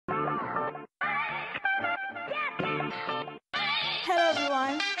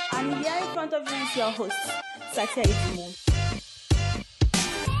Here in front of you is your host, Satya Idimo.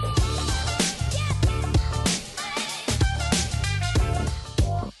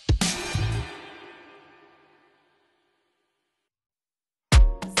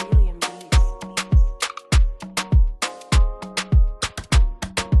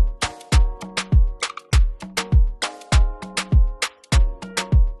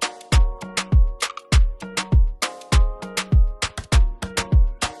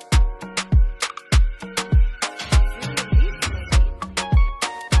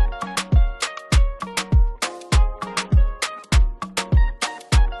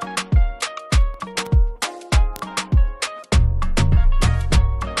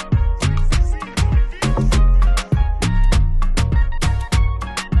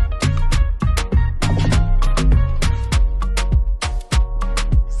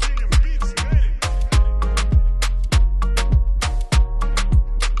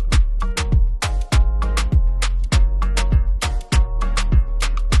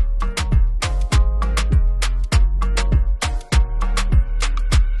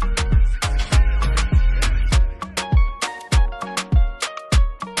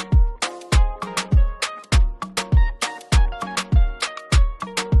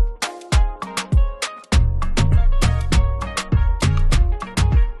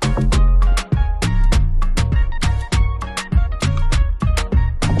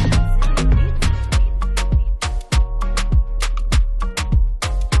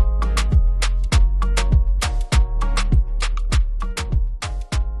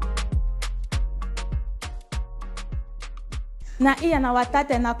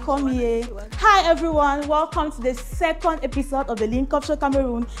 Hi everyone, welcome to the second episode of the Link Up Show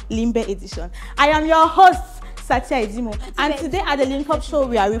Cameroon Limbe edition. I am your host, Satya Idimo, and today at the Link Up Show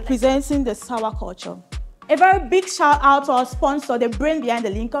we are representing the sour culture. A very big shout out to our sponsor, the brain behind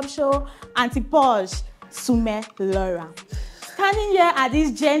the Link Up Show, Anti-Purge, Sume Laura. Standing here are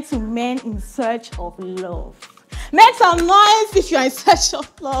these gentlemen in search of love. Make some noise if you are in search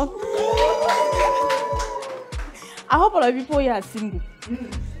of love. I hope all of you people here are single.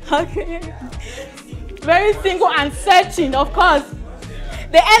 Okay. Very single and searching, of course.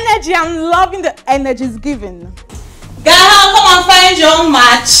 The energy, I'm loving the energy is given. Gael, come and find your own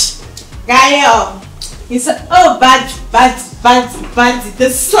match. Gael. He said, oh, bad. The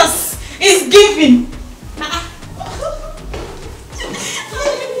sauce is giving.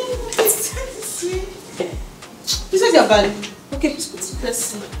 This is your body. Okay, let's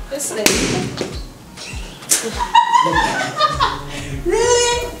see.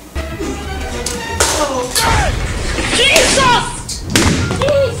 Really? Oh. Jesus!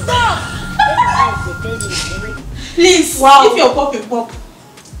 Please, wow. If you're popping, pop.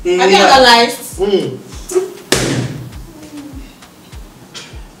 Have you analyzed?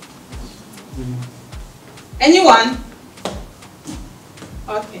 Anyone?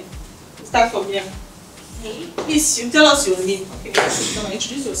 Okay. Start from here. Please, you tell us your name. Okay, come on,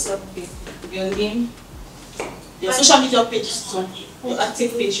 introduce yourself. Okay. Your name. Your social media page, so your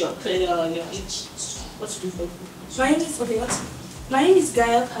active page, your age. What to do for you? My name is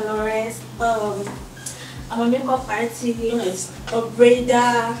Gael Calores. I'm a makeup artist, a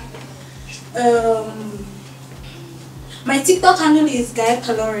braider. My TikTok handle is Gael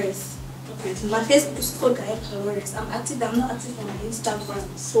Calores. Okay. My Facebook is called Gael Calores. I'm not active on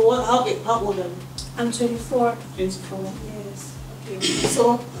Instagram. So how old are you? I'm 24. 24. Yes. Okay.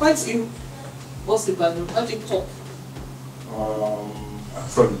 So what's the value? What do you talk?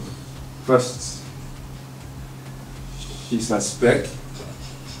 First, she's a spec,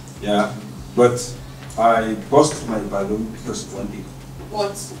 yeah, but I bust my balloon because of one thing.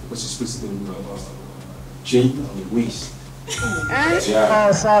 What? Because she's supposed to chain on the waist. Yeah.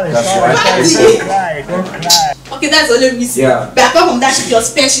 Oh, sorry. That's Don't cry. Okay, that's only missing. Yeah. But apart from that, your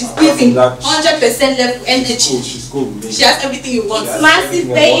spec, she's giving 100% level energy. She's cool. She has everything you want. Massive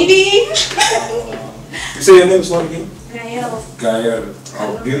baby. You say your name is what again? Gael. Gael.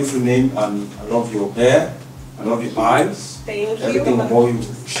 Beautiful name, and I love your hair. I love your eyes. Thank you. Everything about you,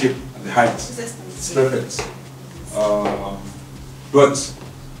 shape and the height. It's perfect. But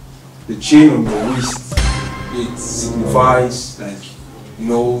the chain on the wrist, it signifies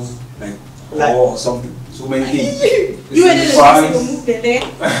or something. So many things. You were the Mexico move there.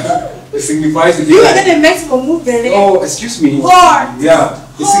 It signifies again. You were the Mexico move there. Oh, excuse me. Whore. Yeah.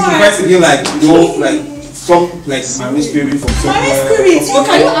 It signifies again some my spirit from somewhere. My spirit. You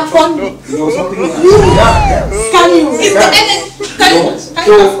can you afford me? Something like You. that. Can you? It's the energy. Can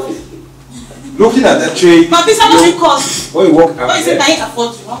you afford? Looking at that trade. But this how much it cost? When you walk out. What is it that you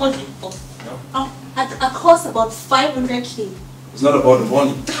afford to? How much it cost? At a cost about 500K. It's not about the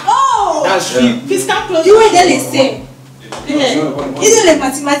money. Oh! That's cheap. Physical clothes. You were there the same. Yeah. Isn't a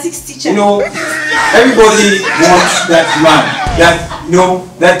mathematics teacher? You know, everybody wants that man, that, you know,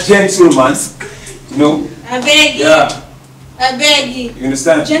 that gentleman, you know. I beg you. Yeah. I beg you. You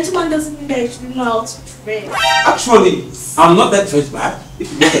understand? Gentleman doesn't mean that you should know how to dress. Actually, I'm not that dressed bad.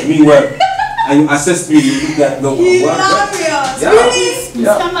 If you look at me well and you assess me, you look at no. Hilarious. Yeah. Really?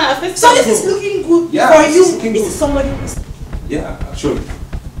 Yeah. So this is looking good Yeah, for this you. is looking This good. is somebody who's Yeah, actually.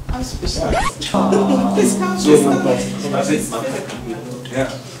 I'm special. Yeah. Yeah.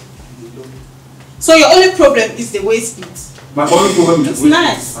 So your only problem is the waist beat. My only problem is It's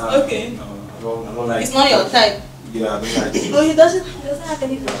nice. Okay. No, I don't like. It's not your type. Yeah, I don't like it. No, he doesn't have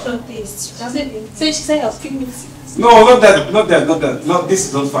any fashion taste. So she said you're picking. No, not that. Not this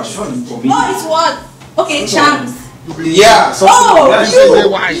is not fashion for me. Oh, it's what? Okay, charms. Yeah. So Oh, that's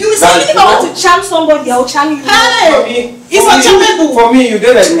you say if I want to charm somebody, I'll charm you. Hey! It's uncharmable. For me, you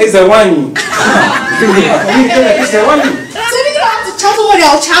did like it's a one. For me, you did like it's a one. So if I want to charm somebody,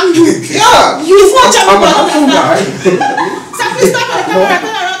 I'll charm you. Yeah. It's not I'm a uncharmable. handsome guy. So please stop on the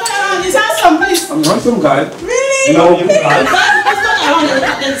camera. Turn around. It's handsome, please. I'm a handsome guy. Really? No. Turn around and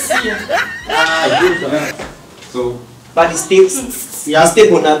let them see you. So. But it's still, yeah,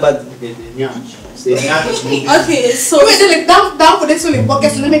 stable now, but yeah. Okay, so Wait, like down for this one, pocket,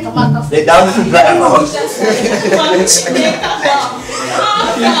 so let me come back. The down right now.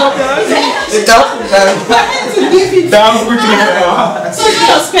 The down quickly. So you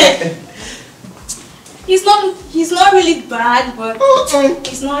expect? He's not really bad, but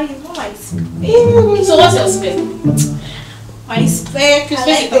he's not my spec. So what's your spec? My spec,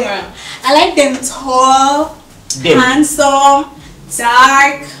 Camera. I like them tall, handsome,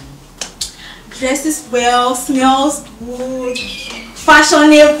 dark, dresses well, smells good,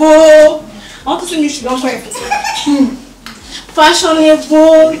 fashionable. I want to say you should go for it.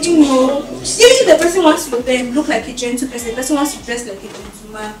 Fashionable, you know. Even if the person wants to look like a gentle person, the person wants to dress like a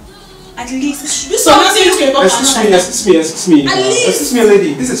gentleman, at least do So something. Excuse me, At least. excuse me,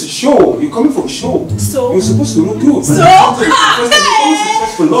 lady. This is a show. You're coming for a show. So? You're supposed to look good. So?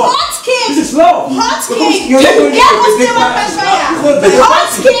 Hot cake! This is love. Hot cake! You're not going to Hot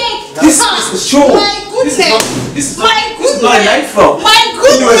cake! This is a show. My goodness! This is My not a night from. My You're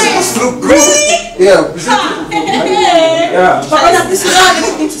goodness! supposed to look good. Yeah. Yeah. But this is not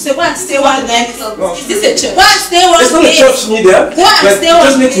anything to say. Go and stay one night club. Is this a church? Go and stay one It's not a place. church neither. Go and But stay you one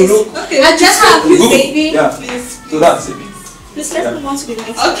just need to place. look Okay. I just have you, good. baby. Yeah. Please. So that's it. Please let's move on to the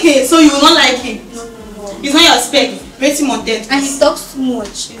next. Okay, so you will not like him. No. It's not your spec. Rate him on 10. And he talks too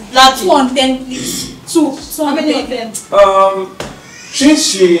much. Loudly. 2 on 10, please. 2. How many of them? Since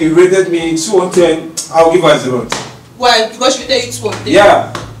she rated me 2 on 10, I'll give her 0. Why? Because she rated you 2 on 10.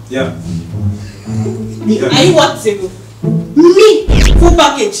 Yeah. Are you what 0? Me. Full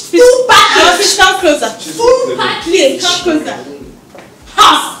package. Full package. Please come closer. Full package. Come closer.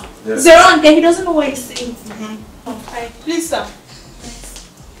 Ha! Yeah. 0 on 10. He doesn't know what he's saying. Please, sir.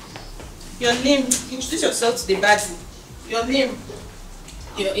 Your name. Introduce yourself to the badge. Your name.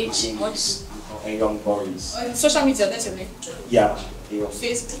 Your age. What? A young boys. On social media, that's your name. Yeah. A young.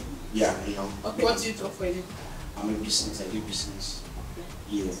 Facebook. Yeah, a young. Okay, what do you do for a living? I'm a business. I do business.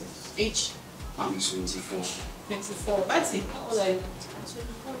 Yes. Age. I'm 24. 24. That's it. How old are you?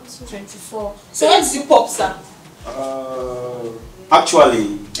 24. So when did you pop, sir?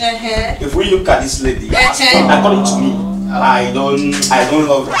 Actually, if we look at this lady, according to me, I don't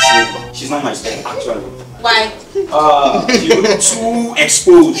love this lady. She's not my style, actually. Why? She looks too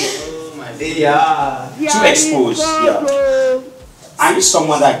exposed. Yeah. Too exposed. Yeah. I need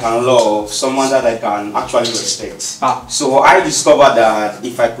someone that I can love, someone that I can actually respect. So I discovered that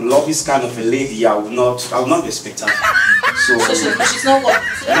if I could love this kind of a lady, I would not respect her. So she's not what?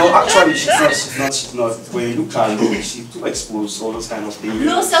 no, actually she's not. When you look at her, she's too exposed, all those kind of things.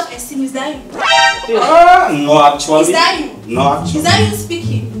 Low self-esteem, is that you? No, actually. Is that you? No, actually. Is that you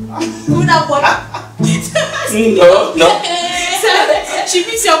speaking? Who that boy? No. She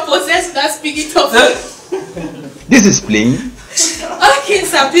means you're possessed without speaking to her. This is plain. Okay,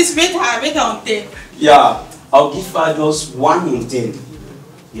 sir, please rate her on 10. Yeah, I'll give her just 1 on 10.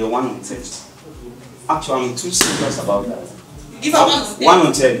 Yeah, 1 on 10. Actually, I'm too serious about that. Give her 1 on 10. 1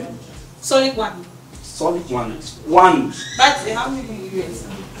 on 10. Solid 1. Solid 1. 1. That's how many years?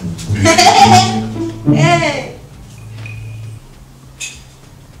 Hey!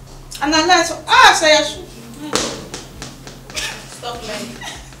 And I like so stop lying.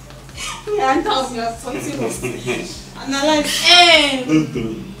 Yeah, I thought you have something else. And I like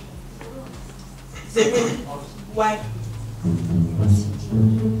why?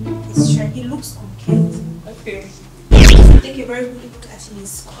 It's true. He looks unkempt. Okay. Take a very good look at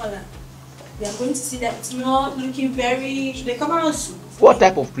his collar. we are going to see that it's not looking very. The camera. What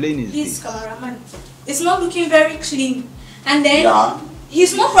type of plane is This this? cameraman. It's not looking very clean, and then Yeah.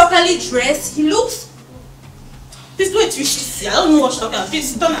 he's not properly dressed. He looks. Please do it with see. I don't know what you're talking about.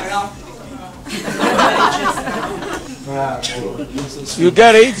 Please turn around. You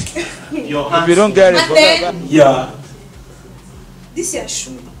get it? If you don't get it, And then Yeah. this is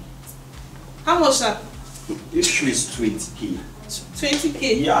shoe. How much that? This shoe is 20k.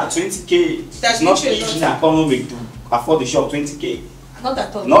 20k. Yeah, 20k. That's It's not literally easy economic to afford the shop 20k. Not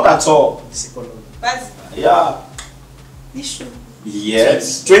at all. Not at all. That's Yeah. This shoe.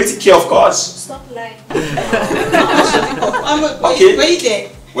 Yes. 20k of course. Stop lying. Okay. Wait there.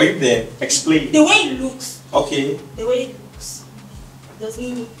 Wait there. Explain. The way it looks. Okay. The way it looks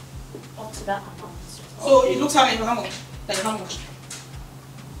doesn't look up to that amount. So it looks how much? Like how much?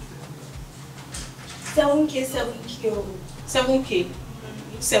 7k, 7k. 7k.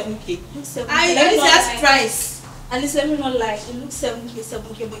 7k. Looks 7K. I Let me only not ask lie. price. At least let me not lie. It looks 7k,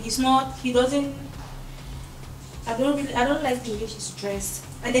 7k, but he's not. He doesn't. I don't like the way he's dressed.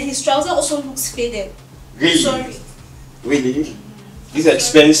 And then his trouser also looks faded. Really? Sorry. Really? This is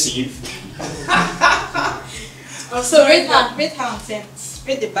expensive. So rate her on 10.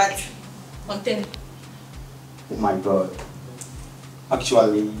 Rate the bag on 10. Oh my god.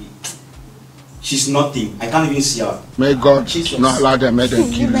 Actually, she's nothing. I can't even see her. May God not allow them, may them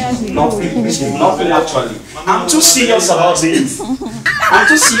kill you. Nothing. Nothing actually. I'm too serious about it. I'm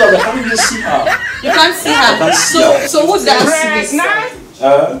too serious. I can't even see her. You can't see I her. can't see her. So who's the activist?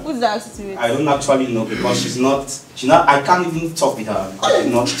 Who's the activist? I don't actually know because she's not. I can't even talk with her.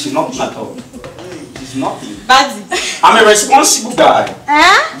 She's not at all. She's nothing. Badly. I'm a responsible guy.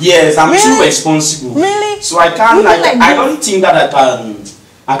 Yes, I'm too responsible. Really? So I can't. I don't think that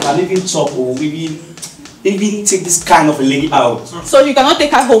I can even talk or even take this kind of a lady out. So you cannot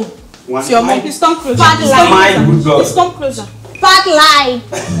take her home. One, So your mom, please come closer. my good girl. Please come closer. Bad lie.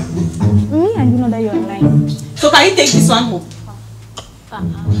 Me, I know that you're lying. So can you take this one home?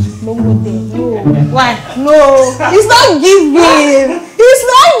 Don't go there. No. Why? No. He's not giving. He's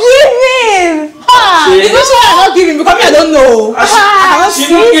not giving. It's not sure I'm not giving because me I don't know. She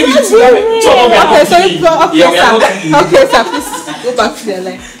don't give it to me. Okay, so Okay, sir, please go back to the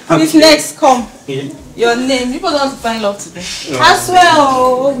line. Please next come. Your name. People don't want to find love today. As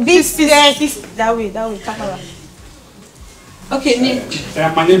well. This that way, camera. Okay, name.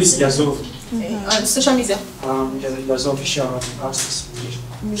 My name is Yazov. On social media. Yazov official artist.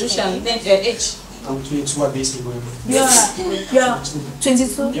 Musician. Then age. I'm 22 at base level. Yeah.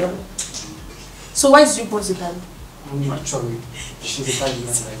 22. Yeah. So why did you post it then? Actually, she's the kind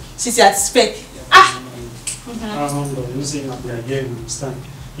of like. She's at spec. You say that we are here, we understand.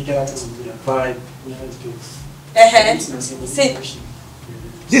 You get that as a vibe, we have to. Say.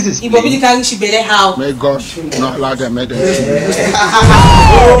 This is If Bobby can she better how? May God not allow them, may them kill you.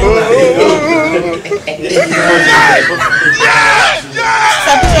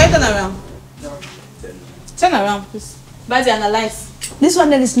 Turn around. Turn around, please. But analyze. This one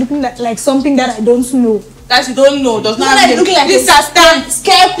that is looking like something that I don't know. That you don't know does not Like looking like please a stand.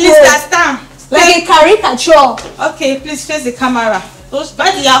 scarecrow. Please stand. Like a caricature. Okay, please face the camera. Those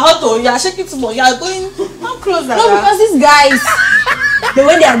but you are hot oh, you are shaking too much. You are going come closer. No, because these guys, the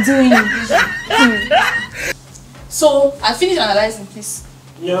way they are doing So I finished analyzing, please.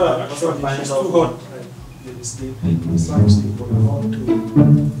 Yeah, it's too hot. It's like sleep, but I'm hot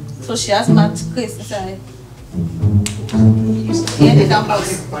too. So she has mad grace inside. Yeah, the damn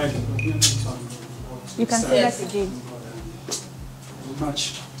box. You can say that again.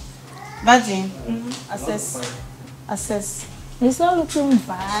 Much. Virgin. Assess. It's not looking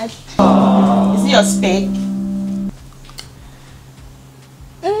bad. Is it your spec?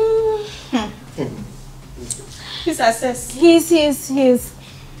 Please assess.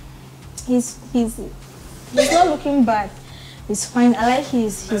 He's not looking bad. It's fine. I like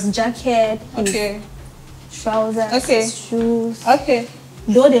his jacket, his trousers, Okay. his shoes. Okay.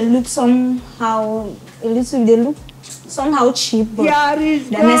 Though they look somehow cheap, but I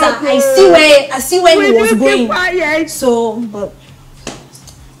see where he was going. So, but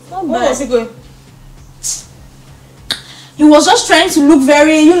not Where was bad. he going? He was just trying to look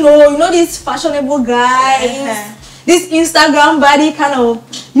very, you know, this fashionable guy, this Instagram body kind of,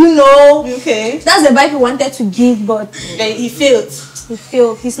 Okay. That's the vibe he wanted to give, but Then he failed. he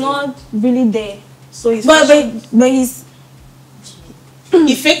failed. He's not really there. So he's But he's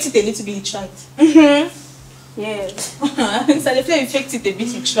he faked it a little bit, he tried. yeah. So the flame faked it a bit,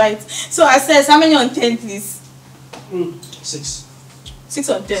 he tried. So I says, how many on 10 please? 6. 6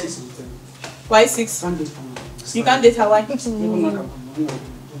 on 10. 6 and 10. Why 6? Can't date for me. You can't date Hawaii. Even like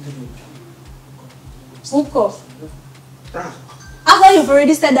Hook up. After you've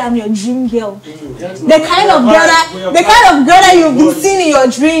already said that I'm your dream girl, the kind of girl that you've been seeing in your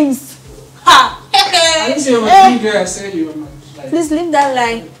dreams. Ha! I didn't say you're my dream girl. I said you were my. Please leave that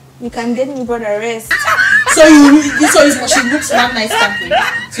line. You can date me, brother. Rest. So she looks that nice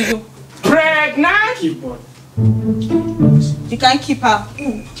to you. Pregnant. Keep on. You can't keep her.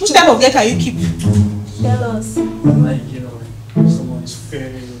 Which type of girl can you keep? Tell us. Like, you know, someone is fair,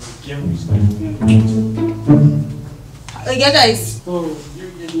 girl is like, A girl that is. oh,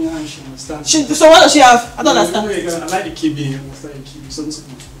 you're getting her, she understands. So what does she have? I don't understand. I like the KB, I understand the KB,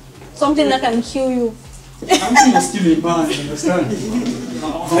 something. Something that can kill you. Something is still a man, you understand?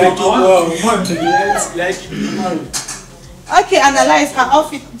 Okay, analyze her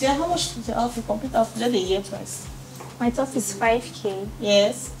outfit. How much is the outfit? Complete outfit. Just the year price. My top is 5K.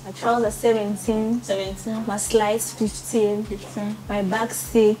 Yes. My trousers 17. 17. My slides 15. 15. My bag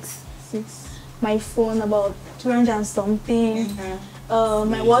 6. 6. My phone about 200 and something.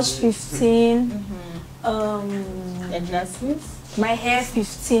 My watch 15. The glasses. My hair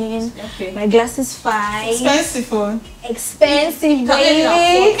 15. Okay. My glasses 5. Expensive phone. Expensive,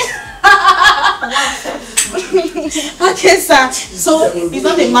 baby. Okay, sir. So it's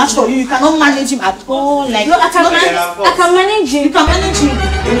not a match for you. You cannot manage him at all. Like No, I can manage him. you can manage him.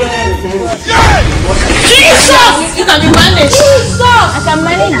 Yes. Jesus! You can be managed. I can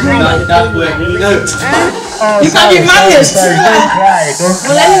manage him. That way. You can be managed.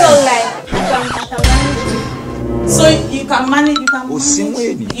 But let me not lie. I can manage him. So you can manage. You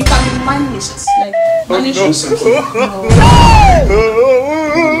can be managed. Like manage him.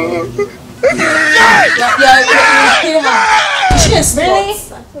 Really?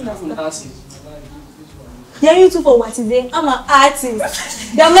 Yeah, you too for what today? I'm an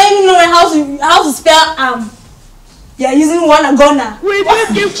artist. They're not even knowing how to spell You're using one agona.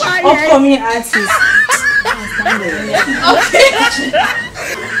 Upcoming artist.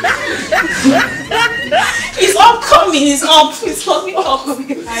 It's upcoming. It's up. It's coming up.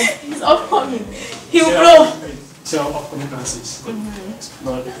 It's upcoming. He will blow. Tell upcoming classes.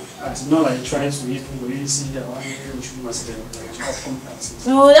 But it's not like trying to really see that one should upcoming classes.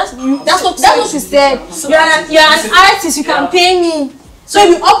 No, that's what she said. You're an artist. You can pay me. So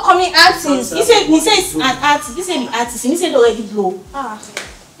you're upcoming artist. He said it's an artist. He said the artist. He said already blow.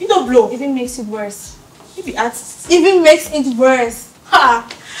 You don't blow. Even makes it worse. You be artist. Even makes it worse. Ha!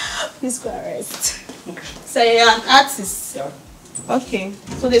 Please go arrest. So you're an artist. Yeah. Okay.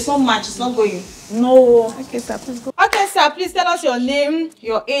 So there's no match. It's not going. No. Okay, sir. Please go. Okay, sir. Please tell us your name,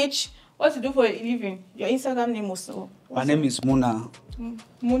 your age, what you do for a living, your Instagram name also. My name is Muna.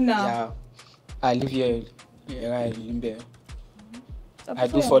 Muna. Yeah, I live here in Limbe. I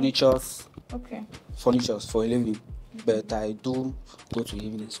do furnitures. Okay. Furnitures for a living, but I do go to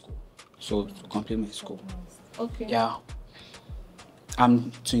evening school, so to complete my school. Okay. Yeah,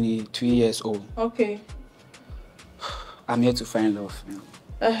 I'm 23 years old. Okay. I'm here to find love.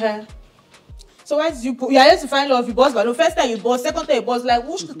 Yeah. So why did you are here to find love? You boss balloon. First time you boss, second time you boss. Like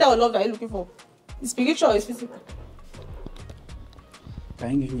which type of love are you looking for? Is spiritual or is physical?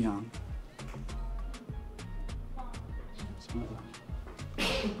 Can you give me a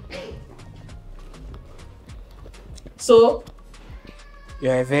So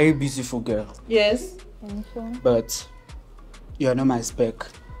You're a very beautiful girl. yes. But you're not my spec.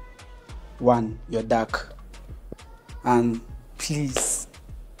 One, you're dark. And please,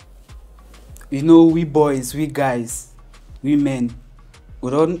 you know, we boys, we guys, we men, we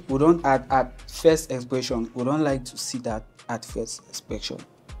don't at first expression, we don't like to see that at first expression.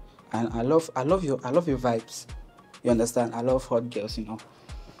 And I love your vibes. You understand? I love hot girls, you know.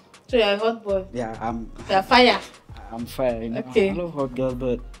 So you're a hot boy. Yeah, You're fire. I'm fire, you know. Okay. I love hot girls,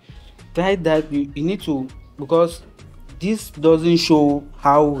 but try that you need to, because this doesn't show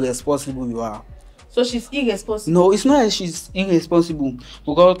how responsible you are. So she's irresponsible. No, it's not that she's irresponsible,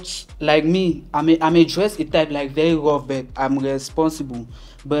 because like me, I'm a dress a type like very rough, but I'm responsible.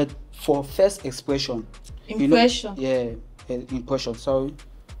 But for first expression, Impression. you know, yeah, impression. Sorry,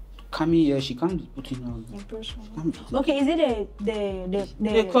 coming here, she can't be putting on Impression. Okay, is it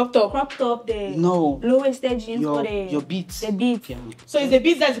The crop top. Crop top, the no lowest jeans or your beats. the beat? Yeah, So it's the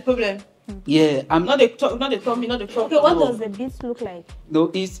beat that's the problem. yeah. I'm Not the top, not the tummy, not the crop. Okay, what No. does the beat look like?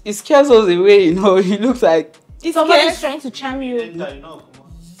 no. It scares us away, you know. It looks like Someone scares- is trying to charm you. yeah.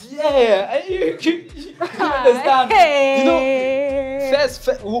 You understand? You know, first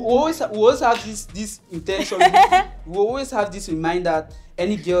we always have this intention. We always have this reminder that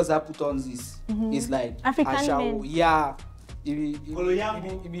any girls that put on this is like African I shall, men. yeah.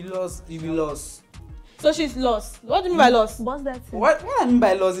 It be lost. So she's lost. What do you mean by lost? What's that? What I mean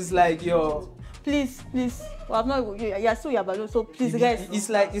by lost is like Please. Well, I'm not. You're still your balloon, so please, guys. It's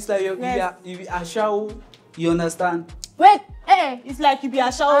like you are show. You understand? Wait, it's like you be a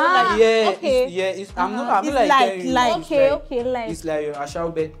shower. Like, Yeah, okay. I'm not like Okay. It's like a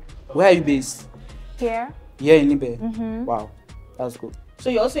shower bed. Where are you based? Here. Yeah, in Limbe. Wow, that's good. So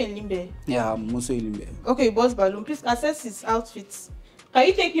you're also in Limbe. Yeah, I'm also in Limbe. Okay, boss balloon. Please assess his outfits. Can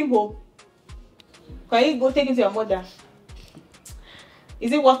you take him home? Can you go take him to your mother?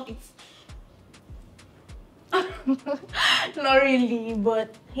 Is it worth it? Not really,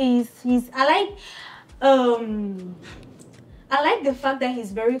 but he's I like the fact that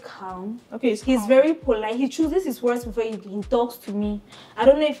he's very calm. Okay, he's very polite. He chooses his words before he talks to me. I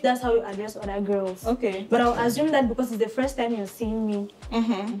don't know if that's how you address other girls. Okay. But I'll assume that because it's the first time you're seeing me.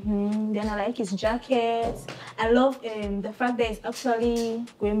 Then I like his jacket. I love the fact that he's actually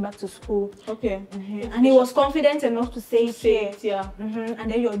going back to school. Okay. And he was confident enough to say it. Yeah. And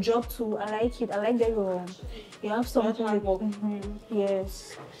then your job too. I like it. I like that you have something like work.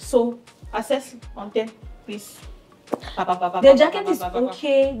 Yes. So assess on 10, please. The jacket is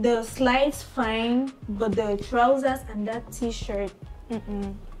okay, the slides fine, but the trousers and that t-shirt.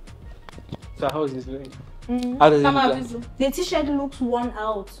 So how is this going? How does it look like? The t-shirt looks worn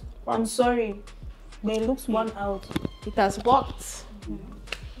out. Wow. I'm sorry, but it looks worn out. It has worked.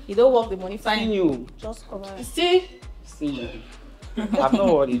 You don't work the money fine. You just cover it. See. I'm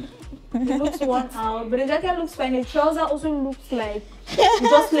not worried. It looks worn out, but the jacket looks fine. The trouser also looks like you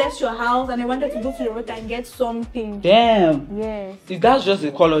just left your house and I wanted to go to the road and get something. Damn. Yes. If that's just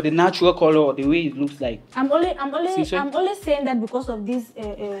the color, the natural color, the way it looks like. I'm only saying that because of this.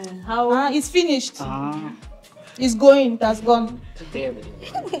 How it's finished. It's going. That's gone.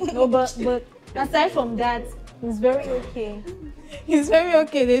 No, but aside from that, it's very okay. It's very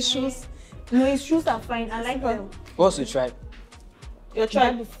okay. The shoes. No, his shoes are fine. I like them. What's the tribe? Your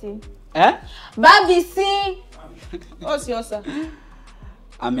tribe? BBC. Eh? BBC. What's yours, sir?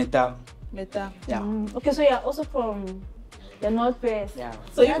 I'm Meta. Meta. Yeah. Okay, so you're also from the Northwest. Yeah.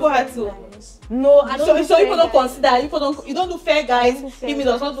 So you go had to. No, I don't. So you don't consider. You don't do fair guys. He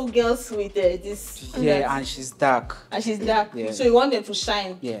does not do girls with this. Yeah, and she's dark. And she's dark. Yeah. So you want them to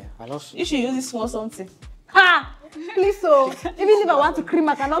shine. Yeah, I love you. You should use this small something. Ha! Please, so even if I want to cream,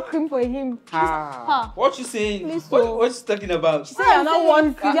 I cannot cream for him. What you saying? Please, what you talking about? She said you're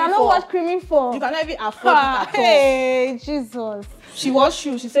not worth creaming for. You cannot even afford it at all. Hey, Jesus. She wants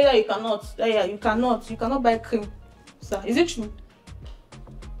you. She said that you cannot. Yeah, you cannot. You cannot buy cream. Sir, is it true?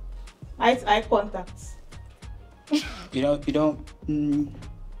 Eye contact. You don't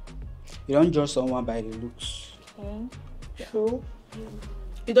judge someone by the looks. Okay. True.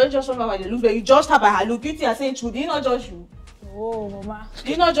 You don't judge someone by the look, but you judge her by her look. You think you're saying true. Did he not judge you? Oh, Mama. Did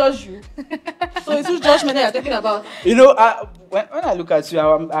he not judge you? So it's whose judgment that you're talking about? You know, when I look at you,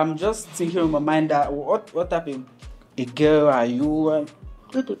 I'm just thinking in my mind that what type of a girl are you?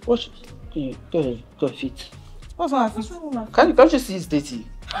 What's your feet? What's wrong with Can't you see it's dirty?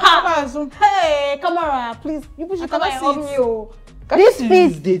 Hey, camera, please. You push the camera and help me. Oh. This feet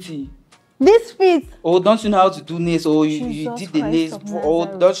is dirty. This feet. Oh, don't you know how to do nails? Or you did the nails? Or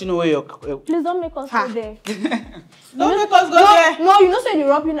don't you know where your... Please don't make us go there. Don't make us go there. No, you know say the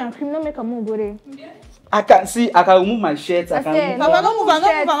rubbing and cream. Don't make a move go there. I can remove my shirt. I can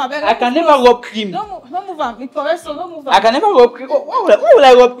never rub cream. Don't move on. It's correct, so don't move on. I can never rub cream. What will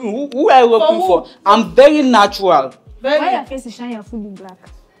I rub cream? Who will I rub cream for? I'm very natural. Why your face is shine your food in black?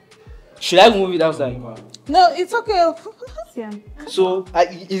 Should I remove it outside? No, it's okay. Yeah. So,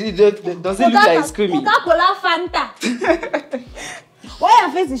 does it look like screaming? Coca-Cola Fanta. Why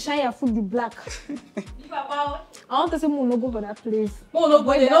your face is shine your food in black? I want to say no go for that place. No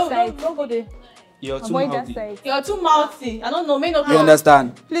go there. No go there. You're too mouthy. You're too mouthy. I don't know. You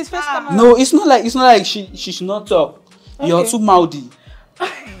understand? Please face camera. No, it's not like she should not talk. Okay. You're too mouthy.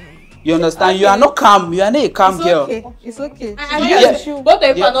 You understand? Okay. You are not calm. You are not a calm girl. It's okay. Both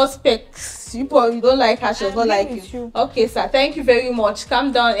of you cannot speak. You don't like her, she does not like you. Okay, sir. Thank you very much.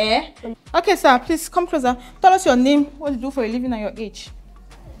 Calm down, eh? Okay, sir. Please come closer. Tell us your name, what you do for a living, and your age.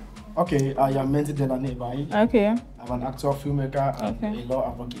 Okay, I am Menti Delane. Okay. I'm an actor, filmmaker, and a law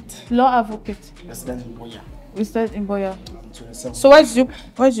advocate. Law advocate. Resident in Boya. Resident in Boya. 27. So why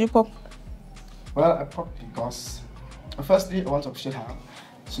did you pop? Well, I popped because, firstly, I want to appreciate her.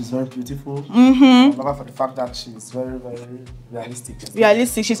 She's very beautiful. I love her for the fact that she's very, very realistic.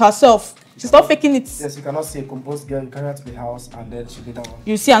 Realistic. She's herself. She's not faking it. Yes, you cannot see a composed girl. You carry her to the house and then she later on.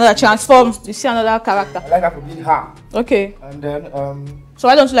 You see another transform. You see another character. I like her for being her. Okay. And then So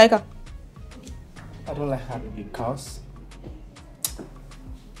why don't you like her? I don't like her because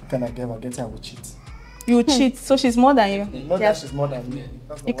can I get her with cheat. You cheat, so she's more than you. Not that she's more than me.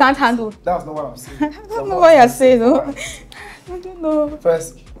 You can't handle. That's not what I'm saying. I don't know what you're saying, though. I don't know.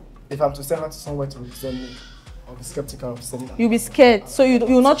 First, if I'm to send her to somewhere to represent me, I'll be skeptical of sending her. You'll be scared, so you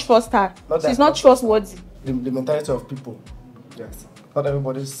will not trust her. She's not trustworthy. The mentality of people, yes. Not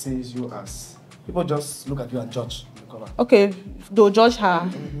everybody sees you as. People just look at you and judge. Okay, they'll judge her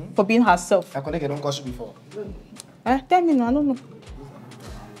for being herself. I couldn't get on caution before. Tell me, no, I don't know.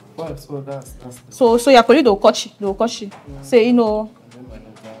 Well, so that's so your colleague they'll catch you. Yeah. Say, you know,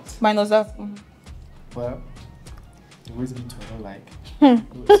 minus that. Well, the waist beat I don't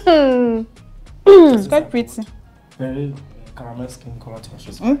like. It's quite pretty. Very caramel skin color to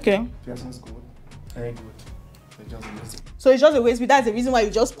her. Okay. Piercing's good. Very good. So it's just a waist beat. That's the reason why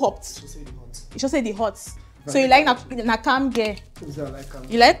you just popped. You just say the hot. So you like na calm girl.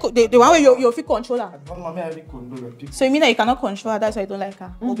 You like the one where you feel controller. So you mean that you cannot control her, that's why you don't like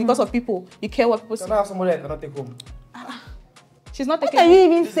her? Or because of people, you care what people say? Can I have somebody I cannot take home? She's not taking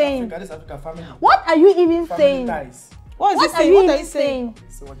home. What are you even saying? What are you even saying?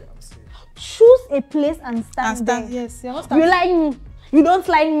 What are you saying? Choose a place and stand there. Yes. You like me. You don't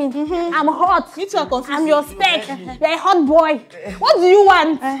like me. I'm hot. Me too, I'm confused. I'm your spec. You're a hot boy. What do you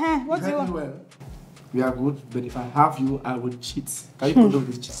want? What do you want? We are good, but if I have you, I will cheat. Can you condone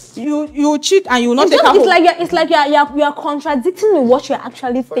this cheat? You cheat and you will not take her home. It's like you are contradicting with what you're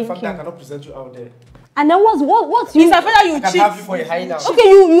actually thinking. For the fact that I cannot present you out there. And then what's you? It's like whether you cheat. I can have you for a hideout. Okay,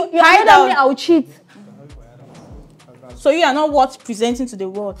 you hide out. I will cheat. So you are not worth presenting to the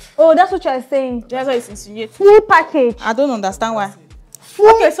world. Oh, that's what you're saying. That's what it's insinuating. Full package. I don't understand why.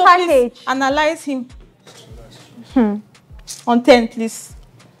 Full so package. Please analyze him. On 10, please.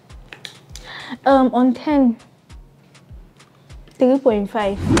 On 10.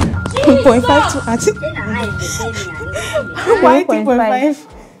 3.5. 2.5 to Ati. Why 3.5?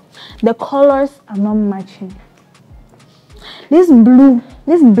 The colors are not matching. This blue,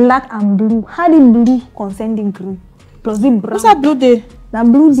 this black and blue. How did blue concern the green? Plus the brown. What's that blue there? That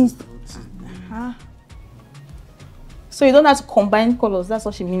blue this. So you don't have to combine colors. That's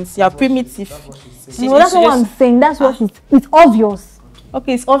what she means. You are primitive. No, that's what I'm saying. That's what it's obvious.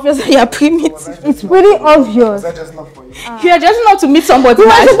 Okay, it's obvious that you are primitive. It's pretty obvious. You are just not to meet somebody.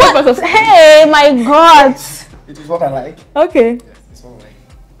 Hey, my God. It is what I like. Okay. Yes, it's what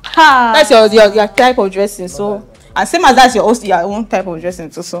I like. That's your type of dressing. So, and same as that's your own type of dressing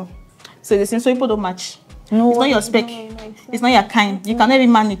too. So the same. So people don't match. No, it's not your spec. It's not your kind. You cannot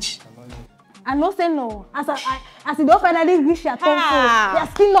even manage. I no say no. As you don't finally reach your top, your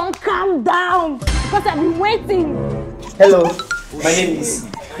skin don't calm down because I've been waiting. Hello, my name is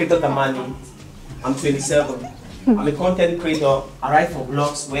Krito Tamani. I'm 27. I'm a content creator. I write for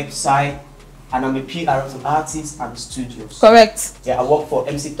blogs, website, and I'm a PR to artists and studios. Correct. Yeah, I work for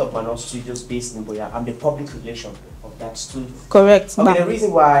MC Top Manon Studios based in Boya. I'm the public relation of that studio. Correct. Okay, the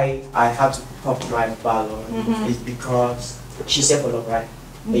reason why I have to pop my balloon is because she's here for love, right?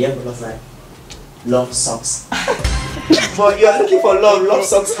 We're here for love, right? Love sucks. But you're looking for love. Love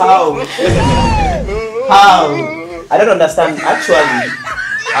sucks how? How? I don't understand actually.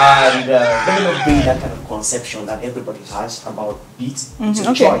 And let me not bring that kind of conception that everybody has about it. It's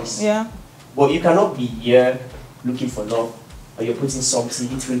a choice. Yeah. But you cannot be here looking for love, or you're putting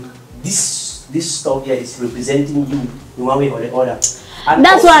something. This stuff here is representing you in one way or the other. And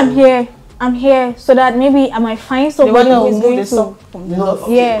that's why I'm here. I'm here so that maybe I might find somebody who is going to.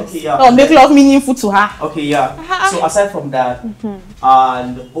 Or make love meaningful to her. Okay, yeah. So aside from that,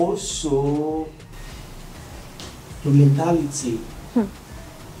 and also your mentality.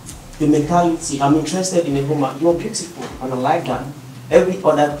 Your mentality. I'm interested in a woman. You're beautiful, and I like that. Every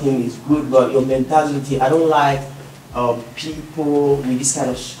other thing is good, but your mentality. I don't like people with this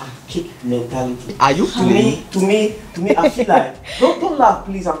kind of kick mentality. Are you to me, I feel like don't laugh,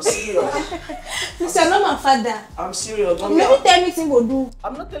 please. I'm serious. Mr. Not my father. I'm serious. Maybe tell me what to do.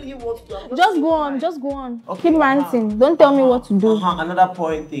 I'm not telling you what to do. Just go on. Okay, keep ranting. Don't tell me what to do. Another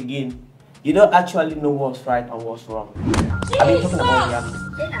point again. You don't actually know what's right and what's wrong. I've been talking about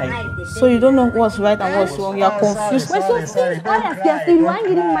reality. So you don't know what's right and what's wrong. You are confused. Wait, so since all you want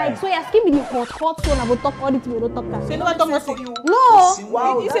getting mic, so you're skipping the hot one about talk all the way, don't talk that. So you never talk about you. No.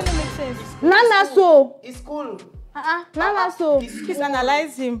 Wow. You say no makes sense. Nana so. It's cool. Nana so. Please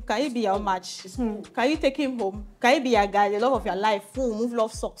analyze him. Can he be your match? Can you take him home? Can he be your guy, the love of your life? Full move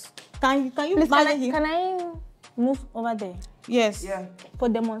love socks. Can you marry him? Can I move over there? Yes. Yeah. For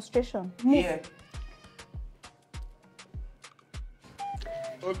demonstration. Move. Yeah.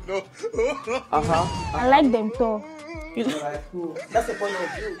 Oh no. I like them tall. Cool. That's the point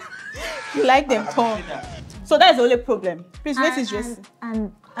of view. You like them tall. So that's the only problem. Please, wait is dressing.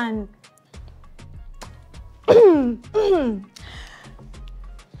 And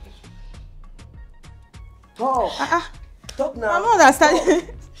Talk now. I'm not understanding.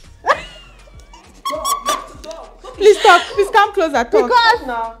 Please talk. Please come closer. Talk. Because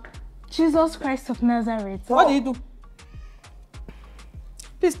now. Jesus Christ of Nazareth. What do you do?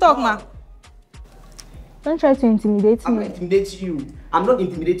 Please talk, ma. Don't try to intimidate I'm me. not intimidating you. I'm not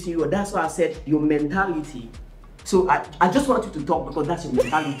intimidating you. That's why I said your mentality. So I just want you to talk because that's your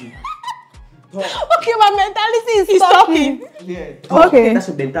mentality. Talk. Okay, my mentality is He's talking. Yeah. Talk. Okay. That's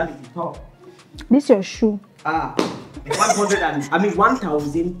your mentality. Talk. This your shoe.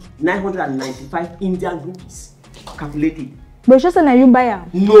 1,995 Indian rupees. Calculated. But just say you buy am.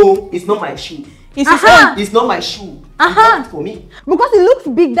 No, it's not my shoe. It's his own. It's not my shoe. It's for me. Because it looks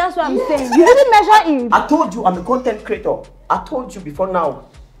big, that's what I'm saying. You didn't measure it. I told you I'm a content creator. I told you before now.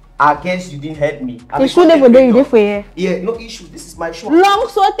 I guess you didn't hear me. The shoe they for there, you did for here. Yeah, no issue. This is my shoe. Long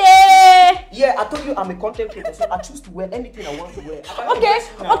saute. Yeah, I told you I'm a content creator, so I choose to wear anything I want to wear.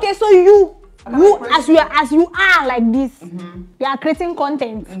 Okay, so you as you are like this, you are creating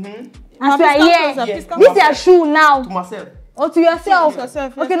content. As you are here, this is your shoe now. To myself. Or to yourself.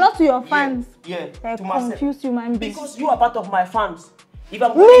 Okay, not to your fans. Yeah, They're to myself. confused human beings. Because you are part of my fans. If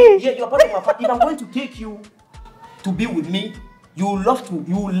I'm going, you're part of my fans. If I'm going to take you to be with me, you will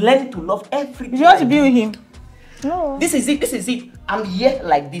learn to love everything. You want to be with him? No. This is it. I'm here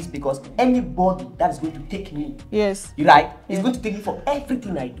like this because anybody that is going to take me, Yes. right, is going to take me for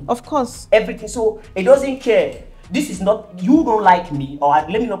everything I do. Of course. Everything. So it doesn't care. This is not, you don't like me, or let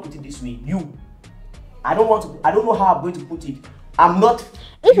me not put it this way. I don't know how I'm going to put it. I'm not.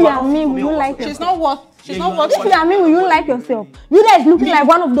 If you are me, will you like She's yourself? not what? She's not what? If you are me, will you like yourself? You guys looking like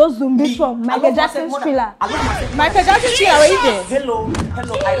one of those zombies from Michael Jackson's thriller. Michael Jackson's thriller already there. Hello, I don't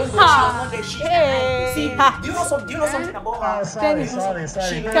know. She was not there. She see, do you know something about her? Sorry.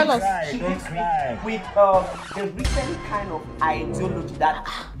 Tell us. With the recent kind of ideology that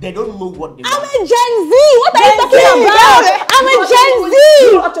they don't know what they I'm want. a Gen Z. What are you talking about? I'm a Gen Z. You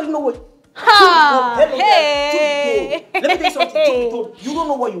don't actually know what. Hey. Let me tell you something. You don't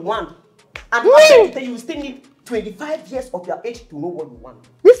know what you want. And I'm tell you still need 25 years of your age to know what you want.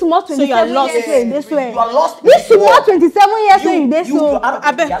 This small 27 you are lost. years in this way. You are lost. This small 27 years in this so.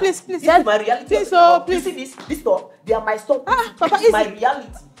 I beg, please. This is my reality. Please, You see this stuff? They are my stuff. Papa, this is my reality.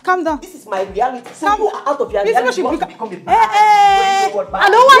 Calm down. This is my reality. So you are out of your Please, reality. You want to become a bad. I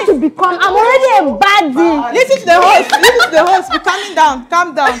don't want to become. I'm already a baddie. Listen to the host. Be calming down.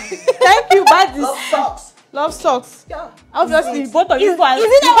 Calm down. Thank you, baddies. Love socks. Yeah. Obviously, both of you. Is it the one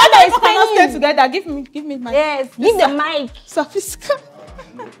that is cannot stay funny? together? Give me my. Yes. Give the mic. So please come.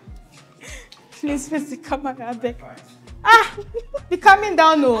 Please face the camera, I beg. Be calming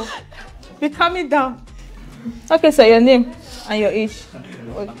down, no. Be calming down. Okay, so your name and your age.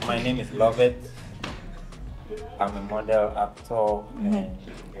 My name is Lovett. I'm a model, actor, and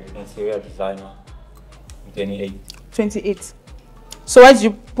interior designer. I'm 28. 28. So why did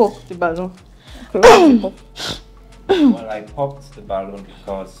you pop the balloon? Okay, why did you pop? Well, I popped the balloon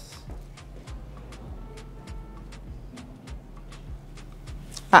because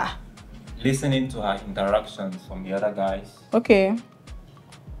listening to her interactions from the other guys, Okay.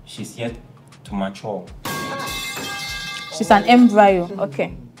 she's yet to mature. She's an embryo.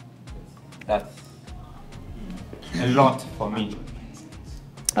 Okay. That's a lot for me.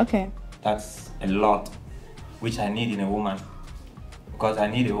 Okay. That's a lot, which I need in a woman. Because I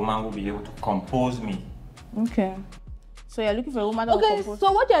need a woman who will be able to compose me. Okay. So you're looking for a woman that will Okay, compose.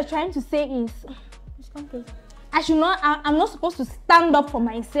 so what you're trying to say is, I'm not supposed to stand up for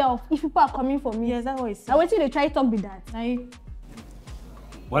myself if people are coming for me. Yes, that's what it's I wait till they try to talk with that.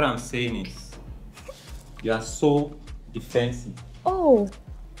 What I'm saying is, you are so defensive. Oh.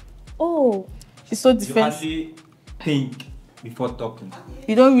 She's so You defensive. hardly think before talking.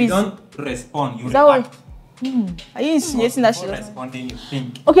 You don't You reason. don't respond, you Is that what? react. Are you insinuating that she Before doesn't? responding, you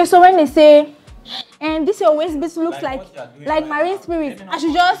think. Okay, so when they say, and this your waist bit looks Like like what you are doing like right marine now. spirit, Let me not I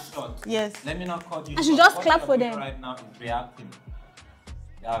should cut just you short. Yes. Let me not cut you I should short. just What clap you are for doing them. Right now is reacting.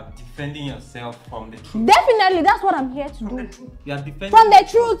 You are defending yourself from the truth. definitely that's what I'm here to do. You are defending From the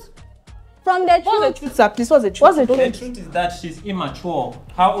truth. From the What's the truth. truth, sir? Please, what's the truth? What's the The truth? truth is that she's immature.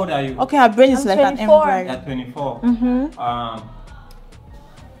 How old are you? Okay, her brain is I'm like 24. an You're embryo. 24.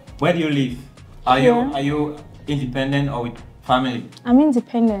 Where do you live? Are you independent or with family? I'm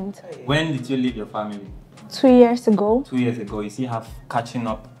independent. When did you leave your family? 2 years ago. 2 years ago. You see her catching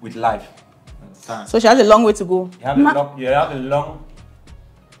up with life. Understand? So she has a long way to go. You have a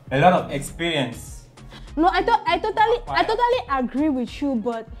lot of experience. No, I totally agree with you,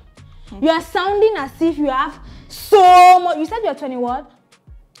 but you are sounding as if you have so much. You said you're 20 what?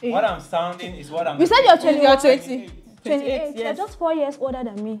 What I'm sounding is what I'm. You said you're 20. You're 20. 28. Yes. You're just 4 years older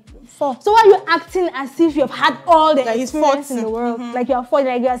than me. 4. So why are you acting as if you've had all the Like he's experience 40. in the world? Like you're 40,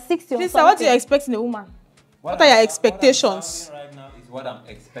 like you're 60 or Please, sir, something. what do you expect in a woman? What are your expectations? What I'm right now is what I'm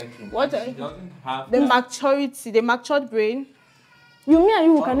expecting. What She are- doesn't have The that. maturity, the matured brain. You, me and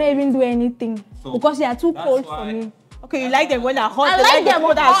you cannot even do anything So, because you are too that's cold for why- me. Okay, you like them when they're hot. I you like the them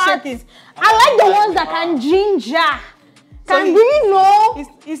people that are hot. shaking. I like the ones that can ginger. Can he- do you know?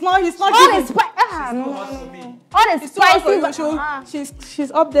 He's not All the giving. spice. No. All the It's too hot for spices. you.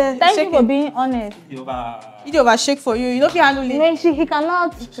 She's up there. Thank you shaking. for being honest. He over shake for you. You know if you handle it. No, he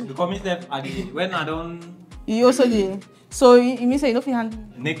cannot. Because me self, when I don't You also did. So it means you know if you handle.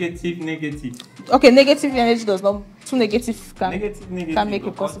 negative. Okay, negative energy does not. Too negative can Negative. can make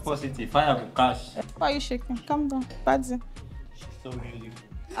it because positive. positive. Fire with cash. Why are you shaking? Calm down, Badsy. So beautiful.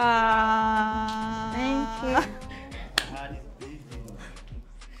 Thank you.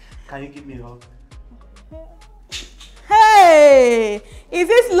 Can you give me a hug? Hey, is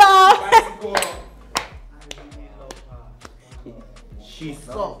this love? She's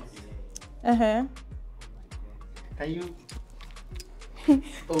soft. Uh-huh. Can you?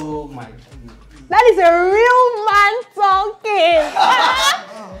 Oh my goodness. That is a real man talking.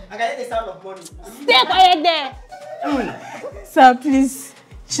 I can hear the sound of money. Stay quiet there. Sir, please.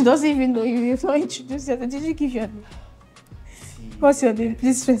 She doesn't even know you. You've not introduced yourself. Did you give your name? What's your name?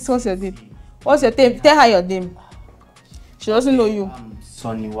 Please, friends, what's your name? What's your name? Tell her your name. She doesn't know you. I'm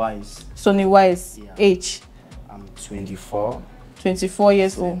Sonny Wise. Sonny Wise. Yeah. Age. I'm 24. 24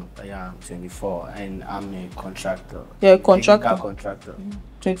 years old. Yeah, I'm 24 and I'm a contractor. You're a contractor. Technical contractor.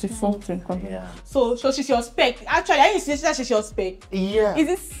 24. 24. Yeah. So she's your spec. Actually, I insist that she's your spec. Yeah. Is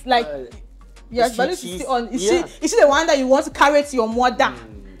this like yes, but this is she's- still on? Is yeah. she the one that you want to carry to your mother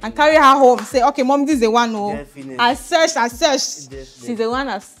and carry her home? Say, okay, mom, this is the one. Oh, Definitely. I searched. Definitely. She's the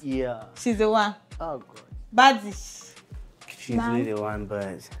one. Yeah. She's the one. Oh God. Badsy. She's really the one,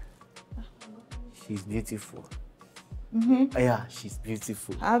 but she's beautiful. Mm-hmm. Yeah, she's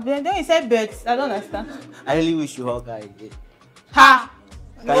beautiful. Then you said birds. I don't understand. I really wish you hug her again. Ha!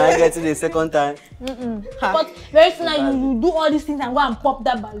 Can I get to the second time? But very soon now you do all these things and go and pop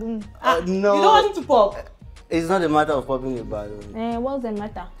that balloon. No. You don't want it to pop. It's not a matter of popping a balloon. What's the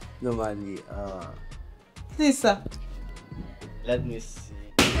matter? Normally, Please, sir. let me see.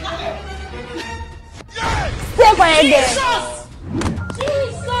 Stay quiet there.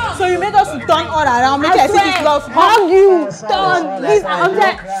 So you made us to turn all around, make I it as if it's swear, love. hug you, turn, this and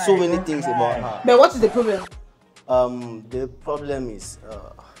that. So many things about her. But what is the problem? The problem is,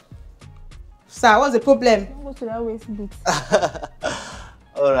 Sir, what's the problem? Go to that waist beat.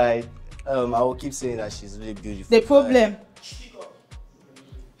 all right. I will keep saying that she's really beautiful. The problem.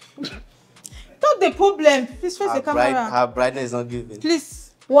 Not the problem. Please face the camera. Her brightness is not giving.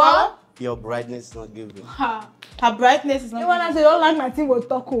 Please. What? Your brightness is not giving. Her brightness is not. You wanna say you don't like my thing will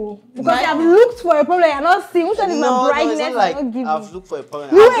talk because Right. you have looked for a problem and not seen which one is my No, brightness it's is not like not giving. I've looked for a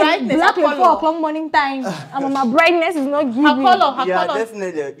problem. You brightness, ain't black her at color. 4 o'clock morning time and my brightness is not giving. Her color, her Yeah, color.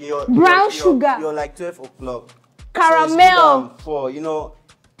 definitely. Brown sugar. You're like 12 o'clock. Caramel. So you know,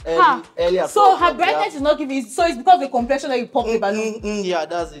 Ha. early at So 4 her o'clock, brightness is not giving. So it's because of the complexion that you popped the balloon. Yeah,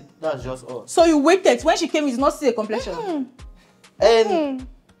 that's it. That's just all. So you waited when she came. You did not see the complexion. And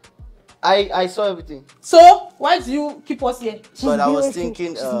I saw everything. So why do you keep us here? But I was beautiful.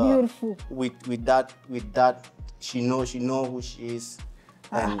 thinking, She's beautiful. with that, she know who she is,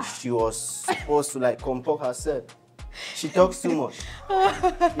 and she was supposed to like compose herself. She talks too much.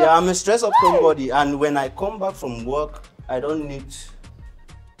 Yeah, I'm a stress up somebody, and when I come back from work, I don't need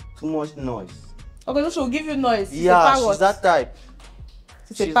too much noise. Okay, so she'll give you noise. Yeah, she's that type.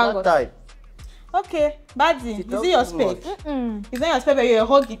 She's She's a that parrot. type. Okay, Badsy, She is talks it your too spec? much. It's not your spec, but you're a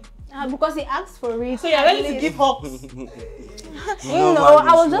huggy. Because he asked for it. So you're ready to give hugs. You know,